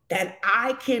know that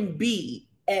I can be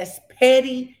as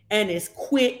petty and as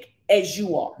quick as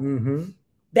you are.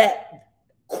 That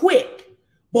quick.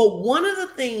 But one of the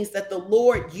things that the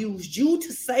Lord used you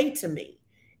to say to me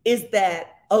is that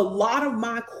a lot of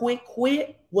my quick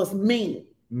was mean.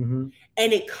 And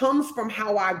it comes from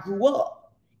how I grew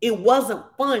up. It wasn't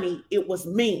funny. It was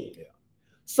mean. Yeah.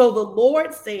 So the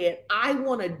Lord said, I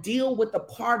want to deal with the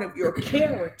part of your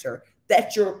character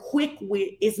that your quick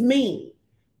wit is mean.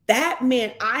 That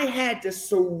meant I had to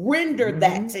surrender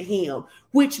that to him,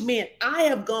 which meant I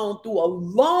have gone through a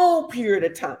long period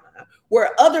of time where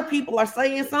other people are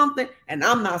saying something and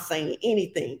I'm not saying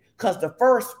anything. Because the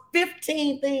first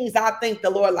 15 things I think the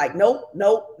Lord like, nope,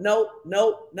 nope, nope,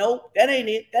 nope, nope, that ain't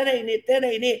it, that ain't it, that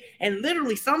ain't it. And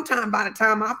literally sometime by the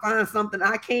time I find something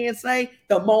I can say,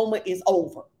 the moment is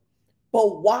over.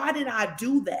 But why did I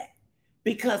do that?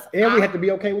 Because we have to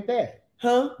be okay with that.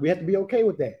 We have to be okay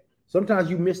with that. Sometimes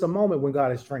you miss a moment when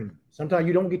God is training. Sometimes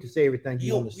you don't get to say everything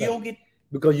you want to say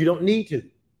because you don't need to.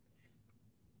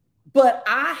 But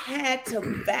I had to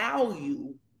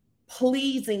value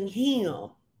pleasing him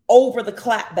over the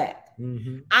clapback.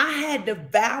 Mm-hmm. I had to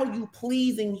value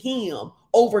pleasing him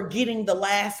over getting the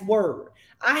last word.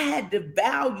 I had to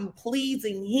value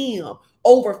pleasing him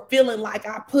over feeling like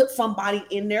I put somebody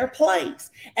in their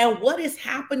place. And what has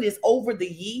happened is over the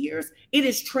years, it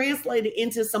is translated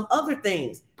into some other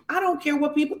things. I don't care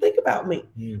what people think about me.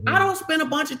 Mm-hmm. I don't spend a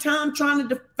bunch of time trying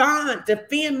to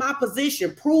defend my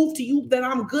position, prove to you that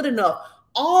I'm good enough,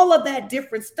 all of that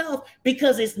different stuff,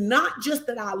 because it's not just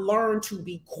that I learned to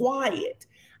be quiet.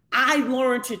 I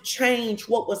learned to change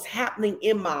what was happening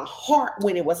in my heart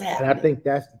when it was happening. And I think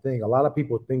that's the thing. A lot of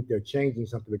people think they're changing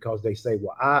something because they say,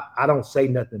 well, I don't say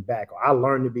nothing back, or I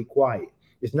learned to be quiet.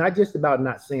 It's not just about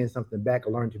not saying something back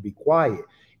or learn to be quiet.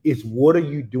 It's what are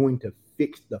you doing to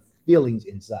fix the feelings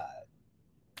inside?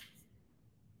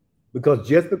 Because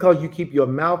just because you keep your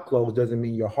mouth closed doesn't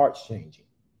mean your heart's changing.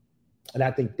 And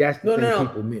I think that's the thing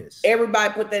people miss.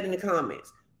 Everybody put that in the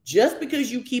comments. Just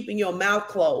because you keeping your mouth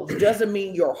closed doesn't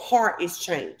mean your heart is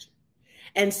changing.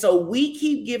 And so we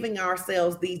keep giving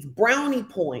ourselves these brownie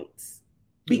points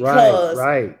because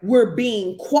we're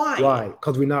being quiet. Right,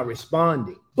 because we're not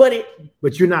responding. But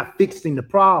you're not fixing the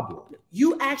problem.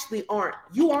 You actually aren't.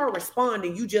 You are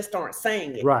responding. You just aren't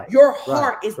saying it. Right. Your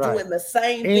heart is doing the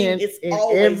same thing it's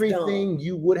always done. Everything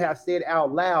you would have said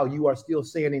out loud, you are still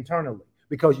saying internally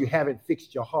because you haven't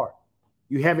fixed your heart.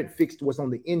 You haven't fixed what's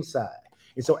on the inside.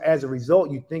 And so as a result,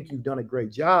 you think you've done a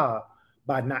great job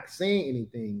by not saying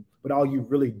anything, but all you've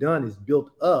really done is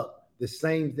built up the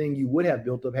same thing you would have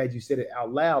built up had you said it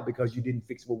out loud because you didn't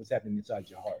fix what was happening inside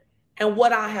your heart. And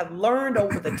what I have learned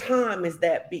over the time is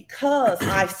that because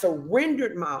I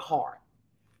surrendered my heart,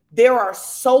 there are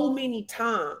so many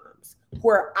times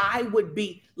where I would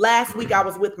be, last week I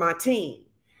was with my team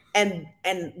and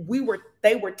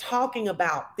they were talking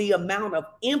about the amount of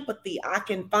empathy I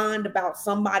can find about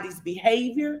somebody's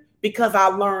behavior because I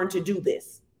learned to do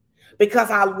this, because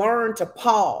I learned to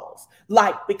pause,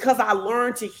 because I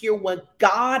learned to hear what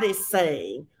God is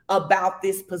saying about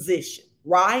this position,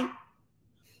 right?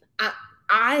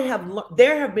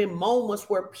 There have been moments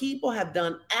where people have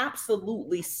done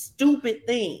absolutely stupid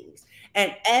things.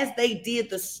 And as they did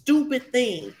the stupid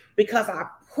thing, because I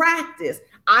practiced,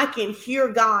 I can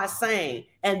hear God saying,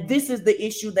 and this is the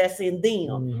issue that's in them.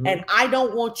 Mm-hmm. And I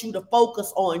don't want you to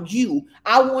focus on you.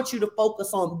 I want you to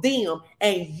focus on them.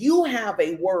 And you have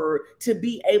a word to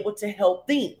be able to help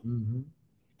them. Mm-hmm.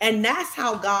 And that's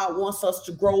how God wants us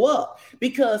to grow up.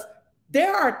 Because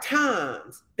there are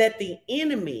times that the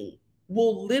enemy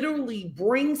will literally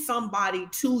bring somebody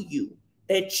to you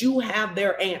that you have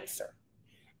their answer.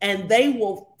 And they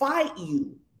will fight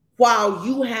you while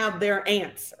you have their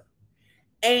answer.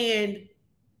 And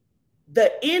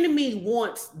the enemy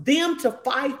wants them to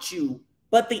fight you,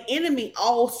 but the enemy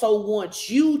also wants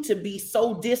you to be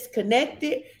so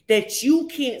disconnected that you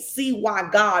can't see why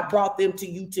God brought them to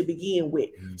you to begin with.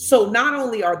 Mm-hmm. So not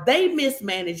only are they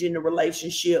mismanaging the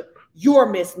relationship, you're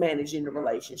mismanaging the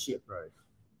relationship. Right.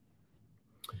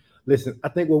 Listen, I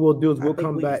think what we'll do is we'll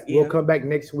come back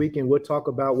next week and we'll talk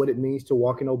about what it means to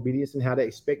walk in obedience and how to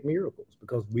expect miracles,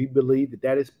 because we believe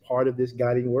that is part of this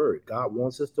guiding word. God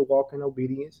wants us to walk in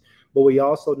obedience, but we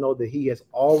also know that he has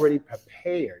already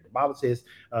prepared. The Bible says,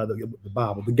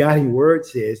 the guiding word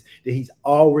says that he's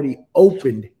already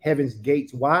opened heaven's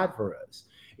gates wide for us.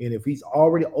 And if he's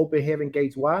already opened heaven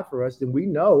gates wide for us, then we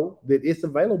know that it's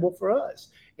available for us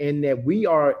and that we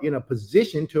are in a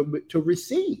position to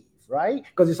receive. Right?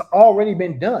 Because it's already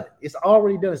been done. It's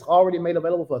already done. It's already made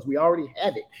available for us. We already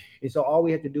have it. And so all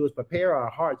we have to do is prepare our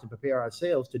hearts and prepare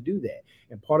ourselves to do that.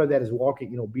 And part of that is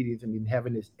walking in obedience and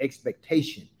having this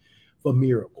expectation for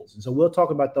miracles. And so we'll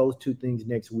talk about those two things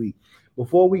next week.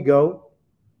 Before we go,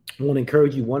 I want to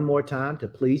encourage you one more time to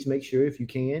please make sure, if you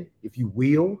can, if you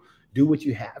will, do what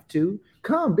you have to.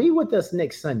 Come be with us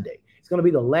next Sunday. It's going to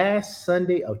be the last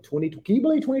Sunday of 2020. Can you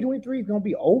believe 2023 is going to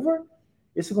be over?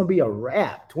 It's going to be a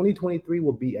wrap. 2023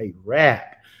 will be a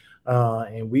wrap.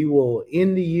 And we will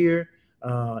end the year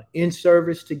in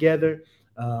service together.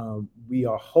 We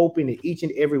are hoping that each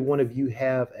and every one of you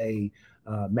have a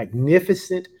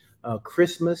magnificent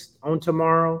Christmas on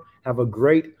tomorrow. Have a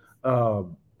great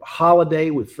holiday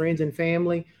with friends and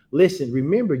family, listen,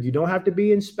 remember, you don't have to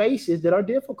be in spaces that are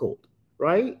difficult,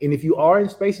 right? And if you are in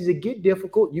spaces that get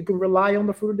difficult, you can rely on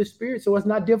the fruit of the Spirit so it's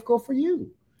not difficult for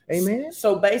you. Amen.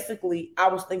 So basically, I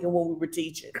was thinking when we were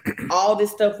teaching, all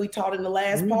this stuff we taught in the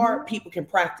last part, people can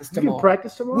practice tomorrow. You can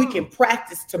practice tomorrow. We can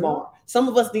practice tomorrow. Yeah. Some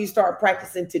of us need to start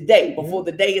practicing today before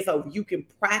the day is over. You can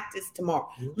practice tomorrow.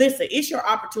 Listen, it's your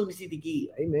opportunity to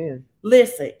give. Amen.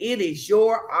 Listen, it is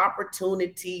your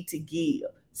opportunity to give.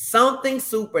 Something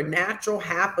supernatural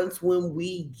happens when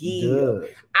we give.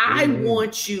 I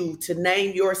want you to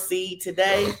name your seed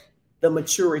today, the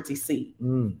maturity seed.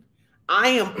 I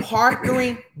am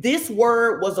partnering. This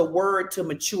word was a word to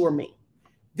mature me.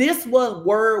 This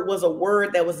word was a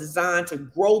word that was designed to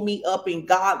grow me up in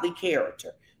godly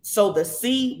character. So the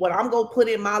seed, what I'm going to put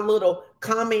in my little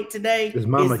comment today is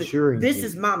my maturing. This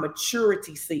is my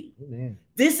maturity seed. Amen.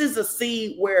 This is a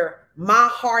seed where my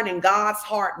heart and God's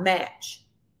heart match,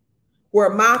 where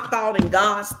my thought and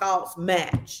God's thoughts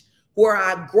match, where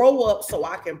I grow up so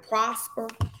I can prosper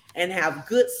and have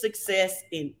good success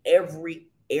in every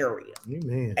area.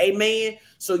 Amen. Amen.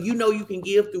 So you know you can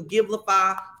give through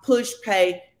Givelify,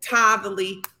 PushPay,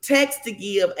 Tithely, text to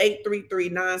give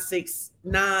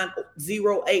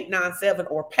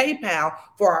 833-969-0897 or PayPal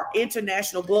for our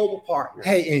international global partners.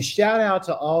 Hey, and shout out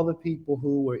to all the people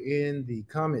who were in the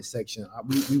comment section.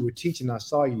 We were teaching. I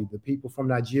saw you, the people from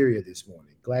Nigeria this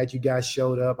morning. Glad you guys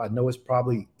showed up. I know it's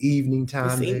probably evening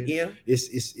time.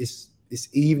 It's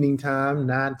evening time,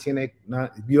 9,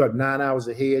 you're up 9 hours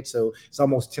ahead. So it's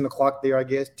almost 10 o'clock there, I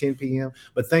guess, 10 p.m.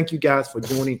 But thank you guys for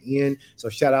joining in. So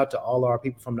shout out to all our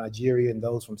people from Nigeria and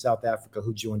those from South Africa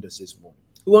who joined us this morning.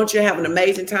 We want you to have an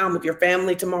amazing time with your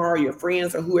family tomorrow, your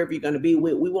friends, or whoever you're going to be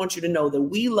with. We want you to know that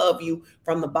we love you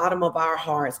from the bottom of our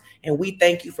hearts. And we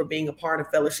thank you for being a part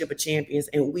of Fellowship of Champions.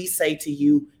 And we say to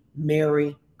you,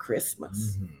 Merry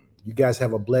Christmas. Mm-hmm. You guys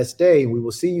have a blessed day. We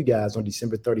will see you guys on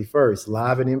December 31st,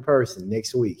 live and in person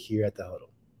next week here at the Huddle.